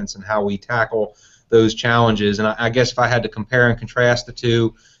departments and how we tackle those challenges. And I guess if I had to compare and contrast the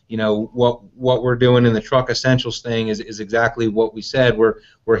two, what we're doing in the Truck Essentials thing is exactly what we said.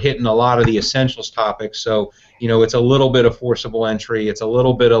 We're hitting a lot of the essentials topics. So it's a little bit of forcible entry, it's a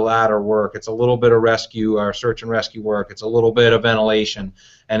little bit of ladder work, it's a little bit of rescue or search and rescue work, it's a little bit of ventilation,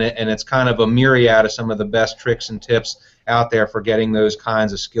 and it's kind of a myriad of some of the best tricks and tips out there for getting those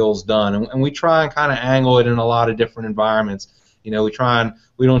kinds of skills done. And we try and kind of angle it in a lot of different environments. We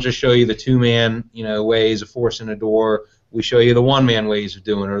don't just show you the 2-man ways of forcing a door. We show you the 1-man ways of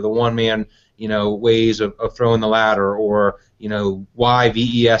doing it, or the 1-man ways of throwing the ladder, or why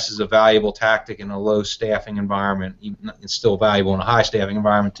VES is a valuable tactic in a low staffing environment. It's still valuable in a high staffing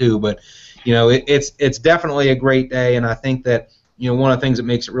environment too, but it's definitely a great day. And I think that one of the things that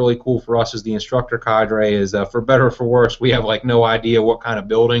makes it really cool for us as the instructor cadre is, for better or for worse, we have no idea what kind of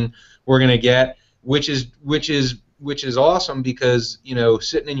building we're going to get, which is awesome because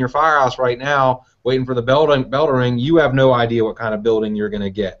sitting in your firehouse right now waiting for the bell to ring, you have no idea what kind of building you're going to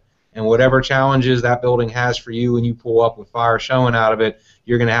get. And whatever challenges that building has for you and you pull up with fire showing out of it,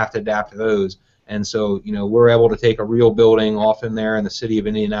 you're going to have to adapt to those. And so, we're able to take a real building often there in the city of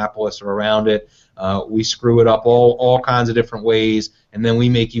Indianapolis or around it. We screw it up all kinds of different ways, and then we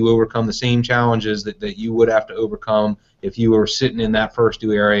make you overcome the same challenges that you would have to overcome if you were sitting in that first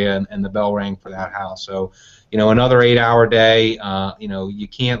due area and the bell rang for that house. So, another 8-hour day, you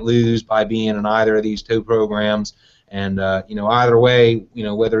can't lose by being in either of these 2 programs. And, either way,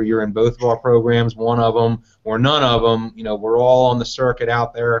 whether you're in both of our programs, one of them or none of them, we're all on the circuit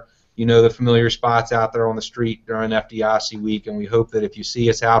out there. The familiar spots out there on the street during FDIC week, and we hope that if you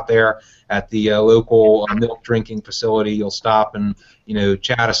see us out there at the local milk drinking facility, you'll stop and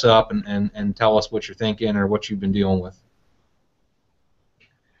chat us up and tell us what you're thinking or what you've been dealing with.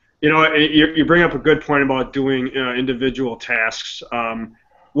 You bring up a good point about doing individual tasks.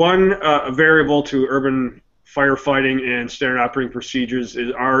 One variable to urban firefighting and standard operating procedures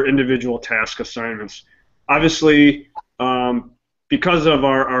is our individual task assignments. Obviously, because of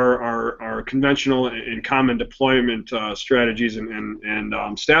our conventional and common deployment strategies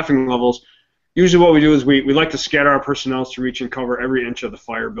and staffing levels, usually what we do is we like to scatter our personnel to reach and cover every inch of the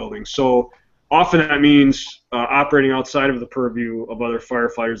fire building. So often that means operating outside of the purview of other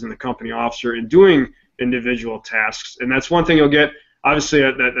firefighters and the company officer and doing individual tasks. And that's one thing you'll get. Obviously,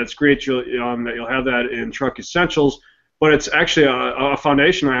 that's great that you'll have that in Truck Essentials, but it's actually a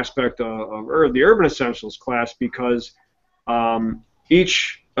foundational aspect of the Urban Essentials class, because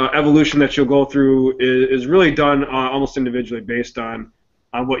each evolution that you'll go through is really done almost individually based on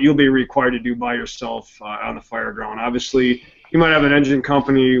what you'll be required to do by yourself on the fire ground. Obviously, you might have an engine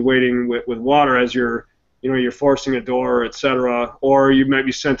company waiting with water as you're forcing a door, etc., or you might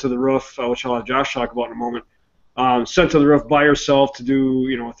be sent to the roof, which I'll have Josh talk about in a moment. Sent to the roof by yourself to do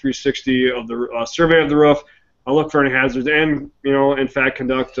a 360 of the survey of the roof, look for any hazards, and in fact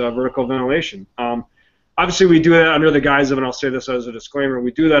conduct vertical ventilation. Obviously, we do that under the guise of, and I'll say this as a disclaimer,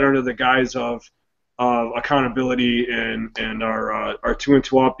 we do that under the guise of accountability and our 2 and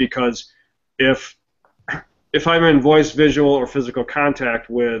 2 up, because if I'm in voice, visual, or physical contact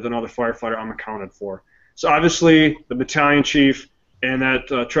with another firefighter, I'm accounted for. So obviously, the battalion chief and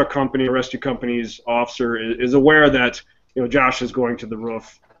that truck company or rescue company's officer is aware that Josh is going to the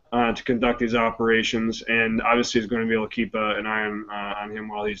roof to conduct these operations, and obviously is going to be able to keep an eye on him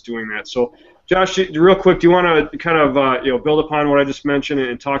while he's doing that. So, Josh, real quick, do you want to kind of build upon what I just mentioned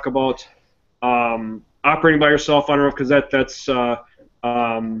and talk about operating by yourself on a roof, because that's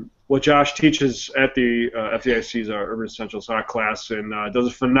what Josh teaches at the FDIC's Urban Essentials class, and does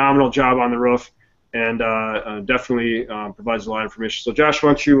a phenomenal job on the roof. And definitely provides a lot of information. So, Josh, why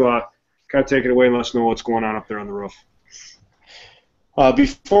don't you kind of take it away and let us know what's going on up there on the roof?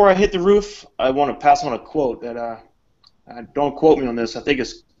 Before I hit the roof, I want to pass on a quote that don't quote me on this. I think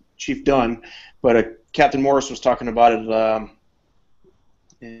it's Chief Dunn, but Captain Morris was talking about it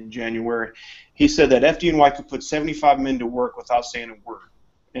in January. He said that FDNY could put 75 men to work without saying a word,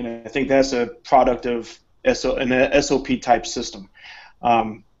 and I think that's a product of an SOP type system.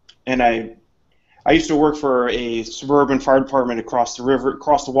 And I used to work for a suburban fire department across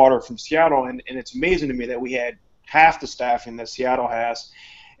the water from Seattle, and it's amazing to me that we had half the staffing that Seattle has.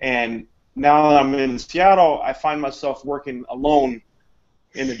 And now that I'm in Seattle, I find myself working alone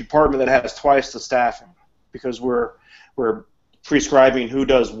in a department that has twice the staffing, because we're prescribing who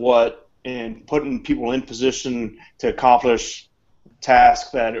does what and putting people in position to accomplish tasks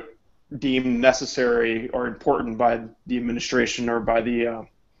that are deemed necessary or important by the administration or by the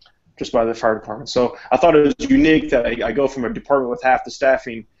just by the fire department. So I thought it was unique that I go from a department with half the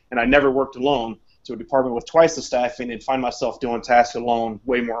staffing, and I never worked alone, to a department with twice the staffing and find myself doing tasks alone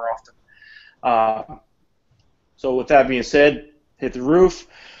way more often. So with that being said, hit the roof.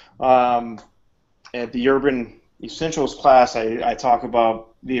 At the Urban Essentials class, I talk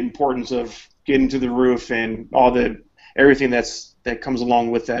about the importance of getting to the roof and everything that comes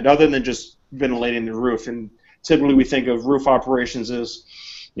along with that, other than just ventilating the roof. And typically we think of roof operations as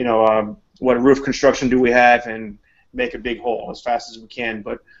what roof construction do we have, and make a big hole as fast as we can.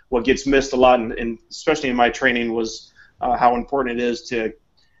 But what gets missed a lot, and especially in my training, was how important it is to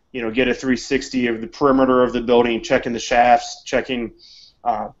get a 360 of the perimeter of the building, checking the shafts, checking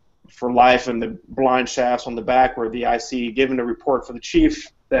for life and the blind shafts on the back, where the IC giving a report for the chief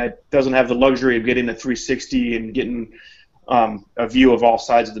that doesn't have the luxury of getting a 360 and getting a view of all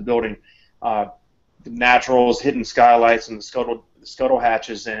sides of the building. The naturals, hidden skylights, and the scuttle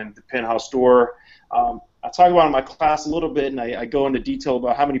hatches and the penthouse door. I talk about it in my class a little bit, and I go into detail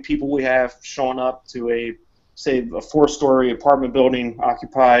about how many people we have showing up to a 4-story apartment building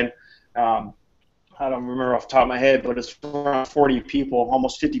occupied. I don't remember off the top of my head, but it's around 40 people,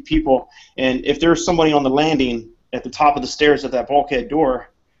 almost 50 people. And if there's somebody on the landing at the top of the stairs at that bulkhead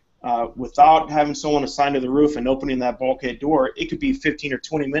door, without having someone assigned to the roof and opening that bulkhead door, it could be 15 or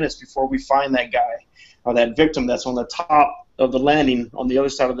 20 minutes before we find that guy or that victim that's on the top of the landing on the other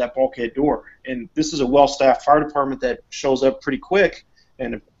side of that bulkhead door. And this is a well-staffed fire department that shows up pretty quick,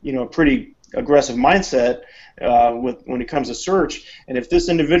 and a pretty aggressive mindset when it comes to search. And if this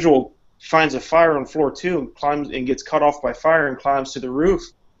individual finds a fire on floor 2 and climbs and gets cut off by fire and climbs to the roof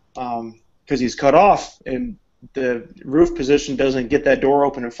because he's cut off, and the roof position doesn't get that door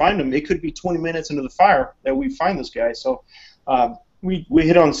open and find him, it could be 20 minutes into the fire that we find this guy. So we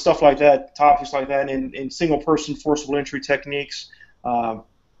hit on stuff like that, topics like that, in single-person forcible entry techniques,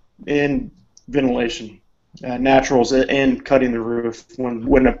 and ventilation. naturals and cutting the roof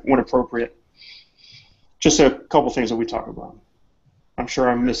when appropriate. Just a couple things that we talk about. I'm sure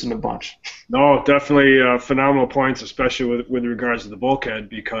I'm missing a bunch. No, definitely phenomenal points, especially with regards to the bulkhead,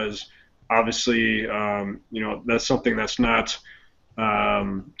 because obviously, that's something that's not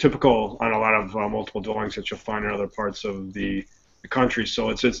typical on a lot of multiple dwellings that you'll find in other parts of the country. So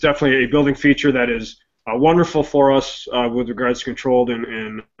it's definitely a building feature that is wonderful for us with regards to controlled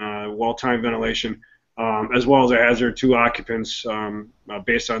and well-timed ventilation, as well as a hazard to occupants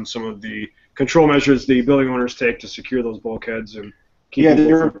based on some of the control measures the building owners take to secure those bulkheads and keep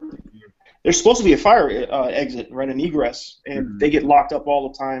there's supposed to be a fire exit, right, an egress, and they get locked up all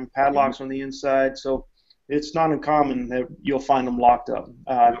the time, padlocks on the inside, so it's not uncommon that you'll find them locked up,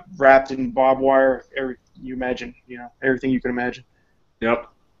 wrapped in barbed wire, everything you can imagine. Yep.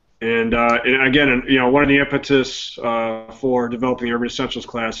 And again, one of the impetus for developing the Urban Essentials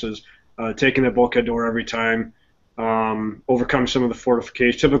class is taking the bulkhead door every time, overcome some of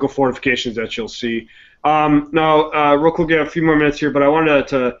the typical fortifications that you'll see. Now, real quick, we have a few more minutes here, but I wanted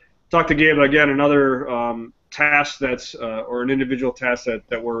to talk to Gabe again. Another task that's, or an individual task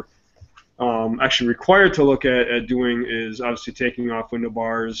that we're actually required to look at doing is obviously taking off window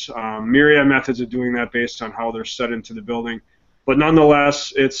bars. Myriad methods of doing that based on how they're set into the building. But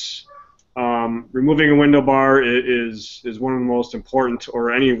nonetheless, it's removing a window bar is one of the most important,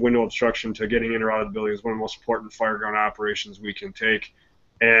 or any window obstruction to getting in or out of the building is one of the most important fireground operations we can take.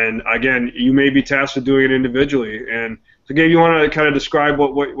 And again, you may be tasked with doing it individually. And so, Gabe, you want to kind of describe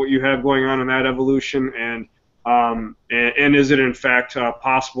what you have going on in that evolution, and is it in fact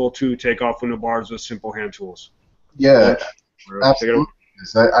possible to take off window bars with simple hand tools? Yeah, absolutely.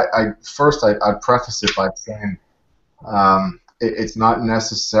 I'd preface it by saying it's not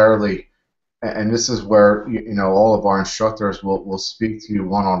necessarily, and this is where all of our instructors will speak to you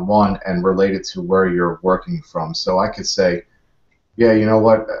one-on-one and relate it to where you're working from. So I could say, yeah, you know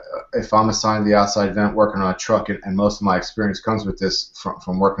what, if I'm assigned the outside vent working on a truck, and most of my experience comes with this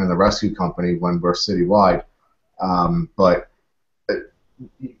from working in the rescue company when we're citywide, but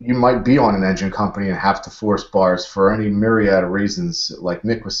you might be on an engine company and have to force bars for any myriad of reasons, like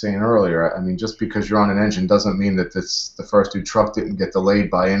Nick was saying earlier. I mean, just because you're on an engine doesn't mean that the first new truck didn't get delayed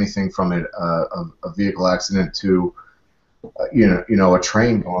by anything from a vehicle accident to a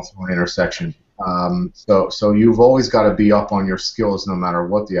train going through an intersection. So you've always got to be up on your skills no matter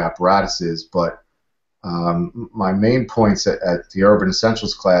what the apparatus is. But my main points at the Urban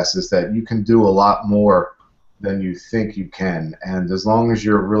Essentials class is that you can do a lot more than you think you can, and as long as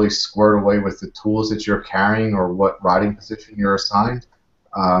you're really squared away with the tools that you're carrying or what riding position you're assigned,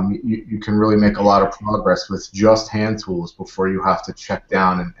 you can really make a lot of progress with just hand tools before you have to check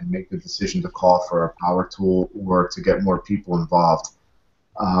down and make the decision to call for a power tool or to get more people involved.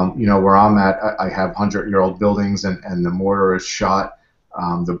 Where I'm at, I have 100-year-old buildings, and the mortar is shot,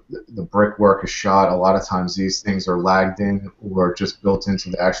 the brickwork is shot. A lot of times these things are lagged in or just built into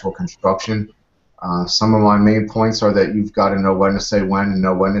the actual construction. Some of my main points are that you've got to know when to say when and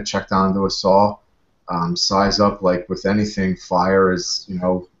know when to check down to a saw. Size up, like with anything, fire is,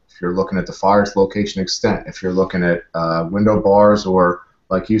 if you're looking at the fire's location extent, if you're looking at window bars, or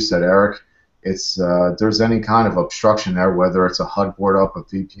like you said, Eric, it's there's any kind of obstruction there, whether it's a HUD board up, a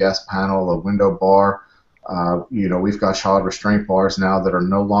VPS panel, a window bar. We've got child restraint bars now that are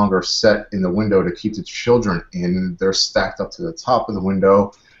no longer set in the window to keep the children in. They're stacked up to the top of the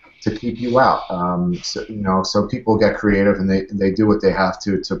window to keep you out. So people get creative, and they do what they have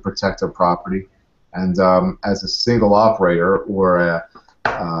to protect their property. And as a single operator, or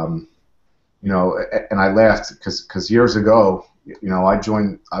and I laughed because years ago,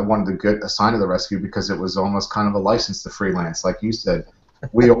 I wanted to get assigned to the rescue because it was almost kind of a license to freelance, like you said.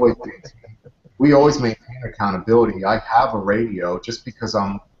 We always maintain accountability. I have a radio. Just because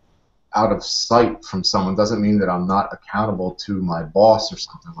I'm out of sight from someone doesn't mean that I'm not accountable to my boss or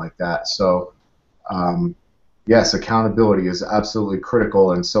something like that. So yes, accountability is absolutely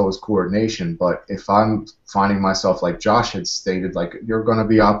critical, and so is coordination. But if I'm finding myself, like Josh had stated, like you're going to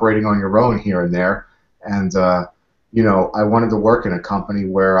be operating on your own here and there, and I wanted to work in a company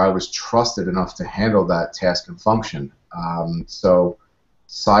where I was trusted enough to handle that task and function. So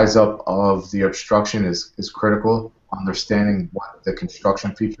size up of the obstruction is critical. Understanding what the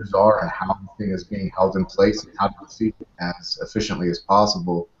construction features are and how the thing is being held in place and how to feed it as efficiently as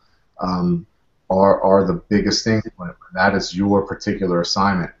possible are the biggest things. That is your particular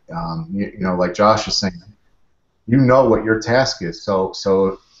assignment. Like Josh is saying, you know what your task is.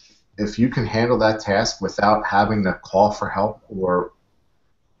 So if you can handle that task without having to call for help or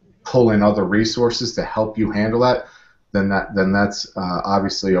pull in other resources to help you handle that, then that's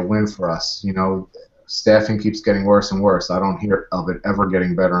obviously a win for us. staffing keeps getting worse and worse. I don't hear of it ever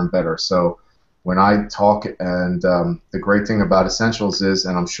getting better and better. So when I talk, and the great thing about Essentials is,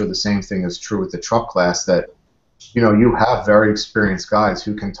 and I'm sure the same thing is true with the truck class, that you have very experienced guys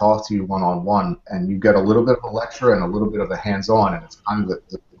who can talk to you one-on-one, and you get a little bit of a lecture and a little bit of a hands-on, and it's kind of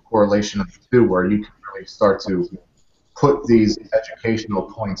the correlation of the two where you can really start to put these educational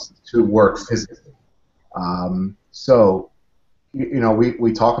points to work physically. So,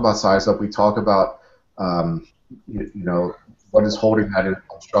 we talk about size up, we talk about, what is holding that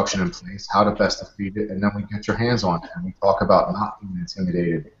obstruction in place, how to best defeat it, and then we get your hands on it, and we talk about not being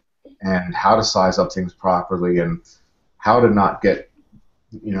intimidated, and how to size up things properly, and how to not get,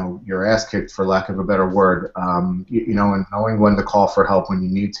 your ass kicked, for lack of a better word, and knowing when to call for help when you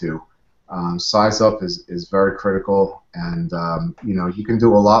need to. Size up is very critical, and you can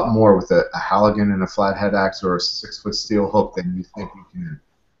do a lot more with a Halligan and a flathead axe or a 6-foot steel hook than you think you can,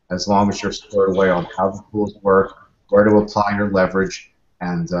 as long as you're squared away on how the tools work, where to apply your leverage,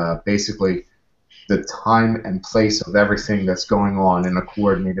 and basically the time and place of everything that's going on in a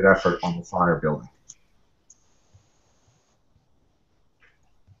coordinated effort on the fire building.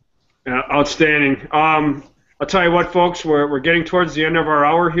 Outstanding. I'll tell you what, folks, we're getting towards the end of our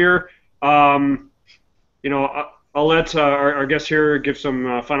hour here. I'll let our guest here give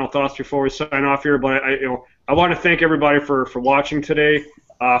some final thoughts before we sign off here. But I want to thank everybody for watching today.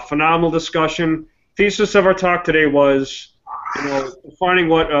 Phenomenal discussion. Thesis of our talk today was, defining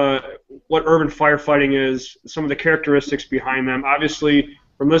what urban firefighting is, some of the characteristics behind them. Obviously,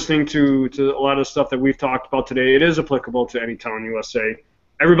 from listening to a lot of the stuff that we've talked about today, it is applicable to any town in USA.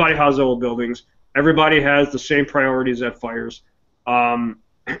 Everybody has old buildings. Everybody has the same priorities at fires.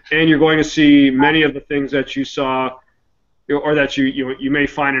 And you're going to see many of the things that you saw, or that you may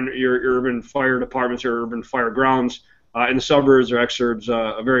find in your urban fire departments or urban fire grounds in the suburbs or exurbs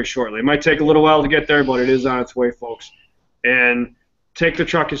very shortly. It might take a little while to get there, but it is on its way, folks. And take the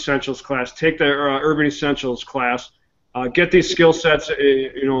Truck Essentials class, take the Urban Essentials class, get these skill sets,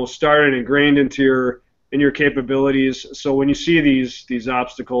 started and ingrained into your capabilities. So when you see these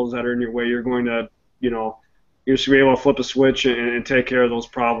obstacles that are in your way, you're going to, you're just be able to flip a switch and take care of those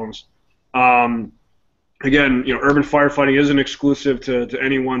problems. Again, urban firefighting isn't exclusive to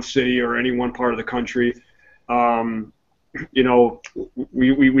any one city or any one part of the country.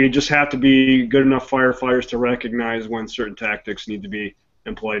 We just have to be good enough firefighters to recognize when certain tactics need to be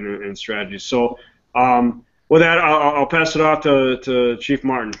employed in strategies. So with that, I'll pass it off to Chief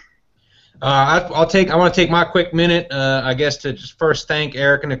Martin. I want to take my quick minute, I guess, to just first thank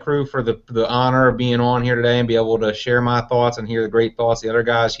Erich and the crew for the honor of being on here today and be able to share my thoughts and hear the great thoughts of the other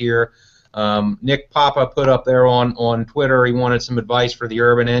guys here. Nick Papa put up there on Twitter, he wanted some advice for the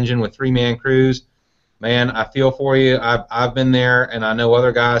urban engine with 3-man crews. Man, I feel for you. I've been there, and I know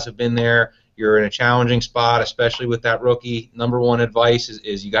other guys have been there. You're in a challenging spot, especially with that rookie. Number one advice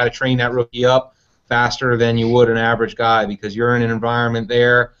is you got to train that rookie up faster than you would an average guy, because you're in an environment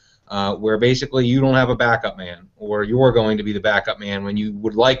there where basically you don't have a backup man, or you're going to be the backup man when you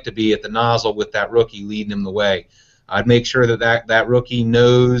would like to be at the nozzle with that rookie leading him the way. I'd make sure that rookie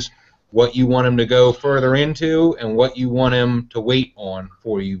knows what you want him to go further into and what you want him to wait on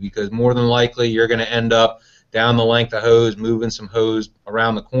for you, because more than likely you're going to end up down the length of hose, moving some hose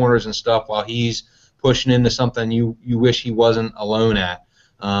around the corners and stuff while he's pushing into something you wish he wasn't alone at.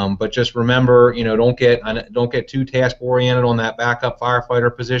 But just remember, don't get too task oriented on that backup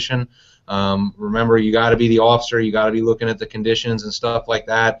firefighter position. Remember, you got to be the officer. You got to be looking at the conditions and stuff like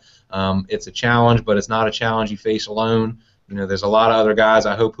that. It's a challenge, but it's not a challenge you face alone. There's a lot of other guys,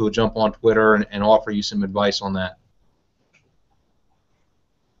 I hope, who will jump on Twitter and offer you some advice on that.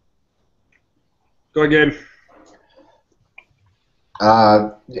 Go again.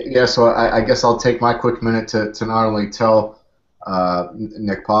 Yeah, so I guess I'll take my quick minute to not only tell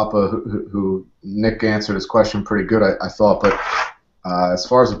Nick Papa, who Nick answered his question pretty good, I thought, but as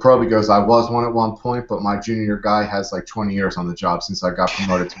far as the Proby goes, I was one at one point, but my junior guy has like 20 years on the job since I got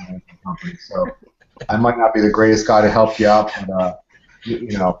promoted to management company, so I might not be the greatest guy to help you out, but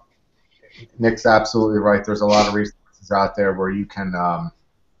Nick's absolutely right. There's a lot of resources out there where you can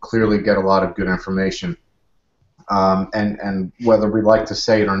clearly get a lot of good information. And whether we like to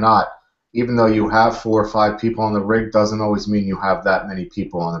say it or not, even though you have 4 or 5 people on the rig, doesn't always mean you have that many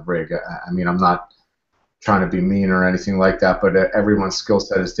people on the rig. I mean, I'm not trying to be mean or anything like that, but everyone's skill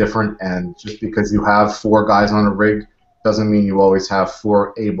set is different, and just because you have 4 guys on a rig doesn't mean you always have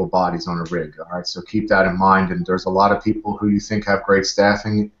 4 able bodies on a rig. All right, so keep that in mind. And there's a lot of people who you think have great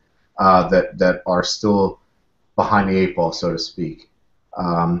staffing that are still behind the 8 ball, so to speak.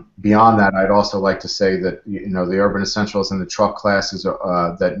 Beyond that, I'd also like to say that the Urban Essentials and the truck classes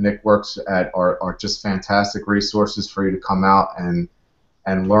that Nick works at are just fantastic resources for you to come out and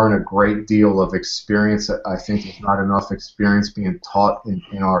learn a great deal of experience. I think there's not enough experience being taught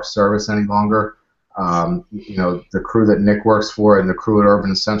in our service any longer. The crew that Nick works for and the crew at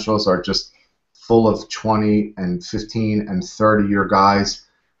Urban Essentials are just full of 20 and 15 and 30-year guys.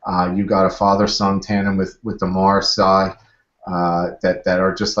 You got a father-son tandem with the Mars side. That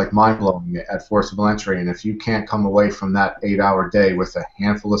are just like mind-blowing at forcible entry, and if you can't come away from that 8-hour day with a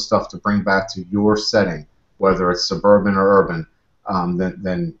handful of stuff to bring back to your setting, whether it's suburban or urban,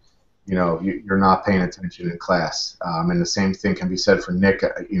 then you're not paying attention in class. And the same thing can be said for Nick.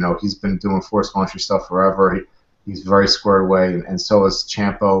 He's been doing forcible entry stuff forever. He's very squared away, and so is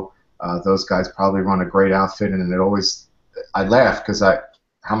Champo. Those guys probably run a great outfit, and I laugh because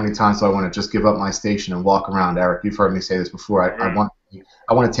how many times do I want to just give up my station and walk around? Eric, you've heard me say this before. I want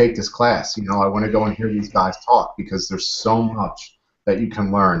to take this class. I want to go and hear these guys talk because there's so much that you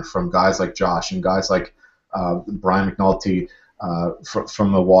can learn from guys like Josh and guys like Brian McNulty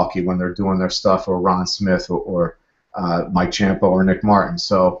from Milwaukee when they're doing their stuff, or Ron Smith or Mike Champo or Nick Martin.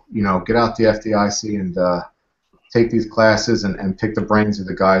 So get out the FDIC and take these classes and pick the brains of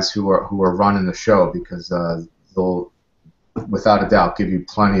the guys who are running the show, because they'll, without a doubt, give you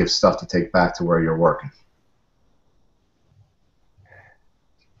plenty of stuff to take back to where you're working.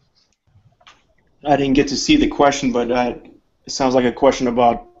 I didn't get to see the question, but it sounds like a question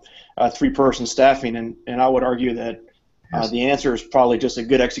about three-person staffing, and I would argue that the answer is probably just a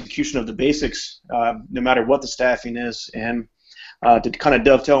good execution of the basics, no matter what the staffing is. And to kind of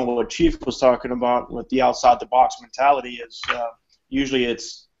dovetail on what Chief was talking about with the outside-the-box mentality, is usually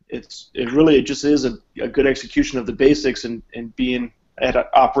it really just is a good execution of the basics and being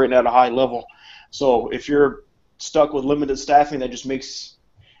operating at a high level. So if you're stuck with limited staffing, that just makes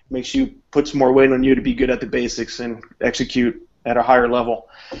puts more weight on you to be good at the basics and execute at a higher level.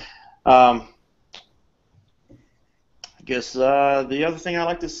 I guess the other thing I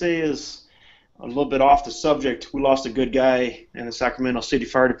like to say is a little bit off the subject. We lost a good guy in the Sacramento City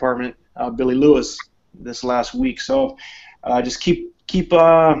Fire Department, Billy Lewis, this last week. So just keep an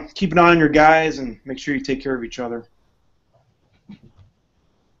eye on your guys and make sure you take care of each other.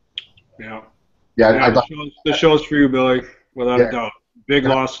 Yeah. Yeah. The show's for you, Billy, without a doubt. Big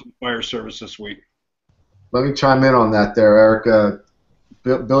loss in the fire service this week. Let me chime in on that there, Eric.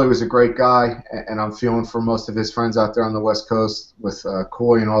 Billy was a great guy, and I'm feeling for most of his friends out there on the West Coast with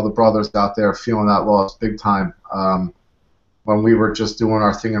Coy and all the brothers out there, feeling that loss big time. When we were just doing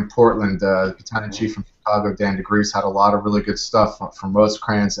our thing in Portland, Lieutenant Chief from Chicago, Dan DeGrease, had a lot of really good stuff from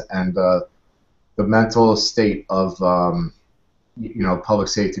Rosecrans, and the mental state of public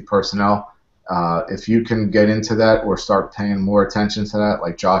safety personnel. If you can get into that or start paying more attention to that,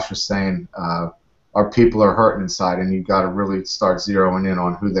 like Josh was saying, our people are hurting inside, and you've got to really start zeroing in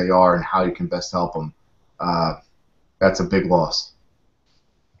on who they are and how you can best help them. That's a big loss.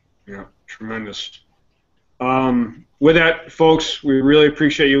 Yeah, tremendous. With that, folks, we really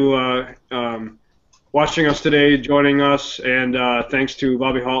appreciate you watching us today, joining us, and thanks to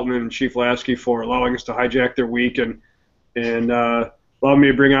Bobby Haltman and Chief Lasky for allowing us to hijack their week and allowing me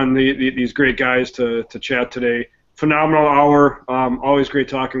to bring on these great guys to chat today. Phenomenal hour. Always great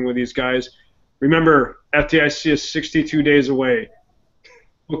talking with these guys. Remember, FDIC is 62 days away.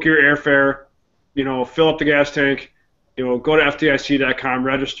 Book your airfare, fill up the gas tank, go to FDIC.com,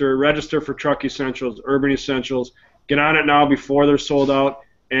 register for Truck Essentials, Urban Essentials. Get on it now before they're sold out,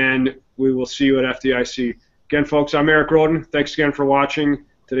 and we will see you at FDIC. Again, folks, I'm Erich Roden. Thanks again for watching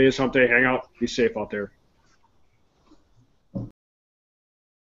today's Humpday Hangout. Be safe out there.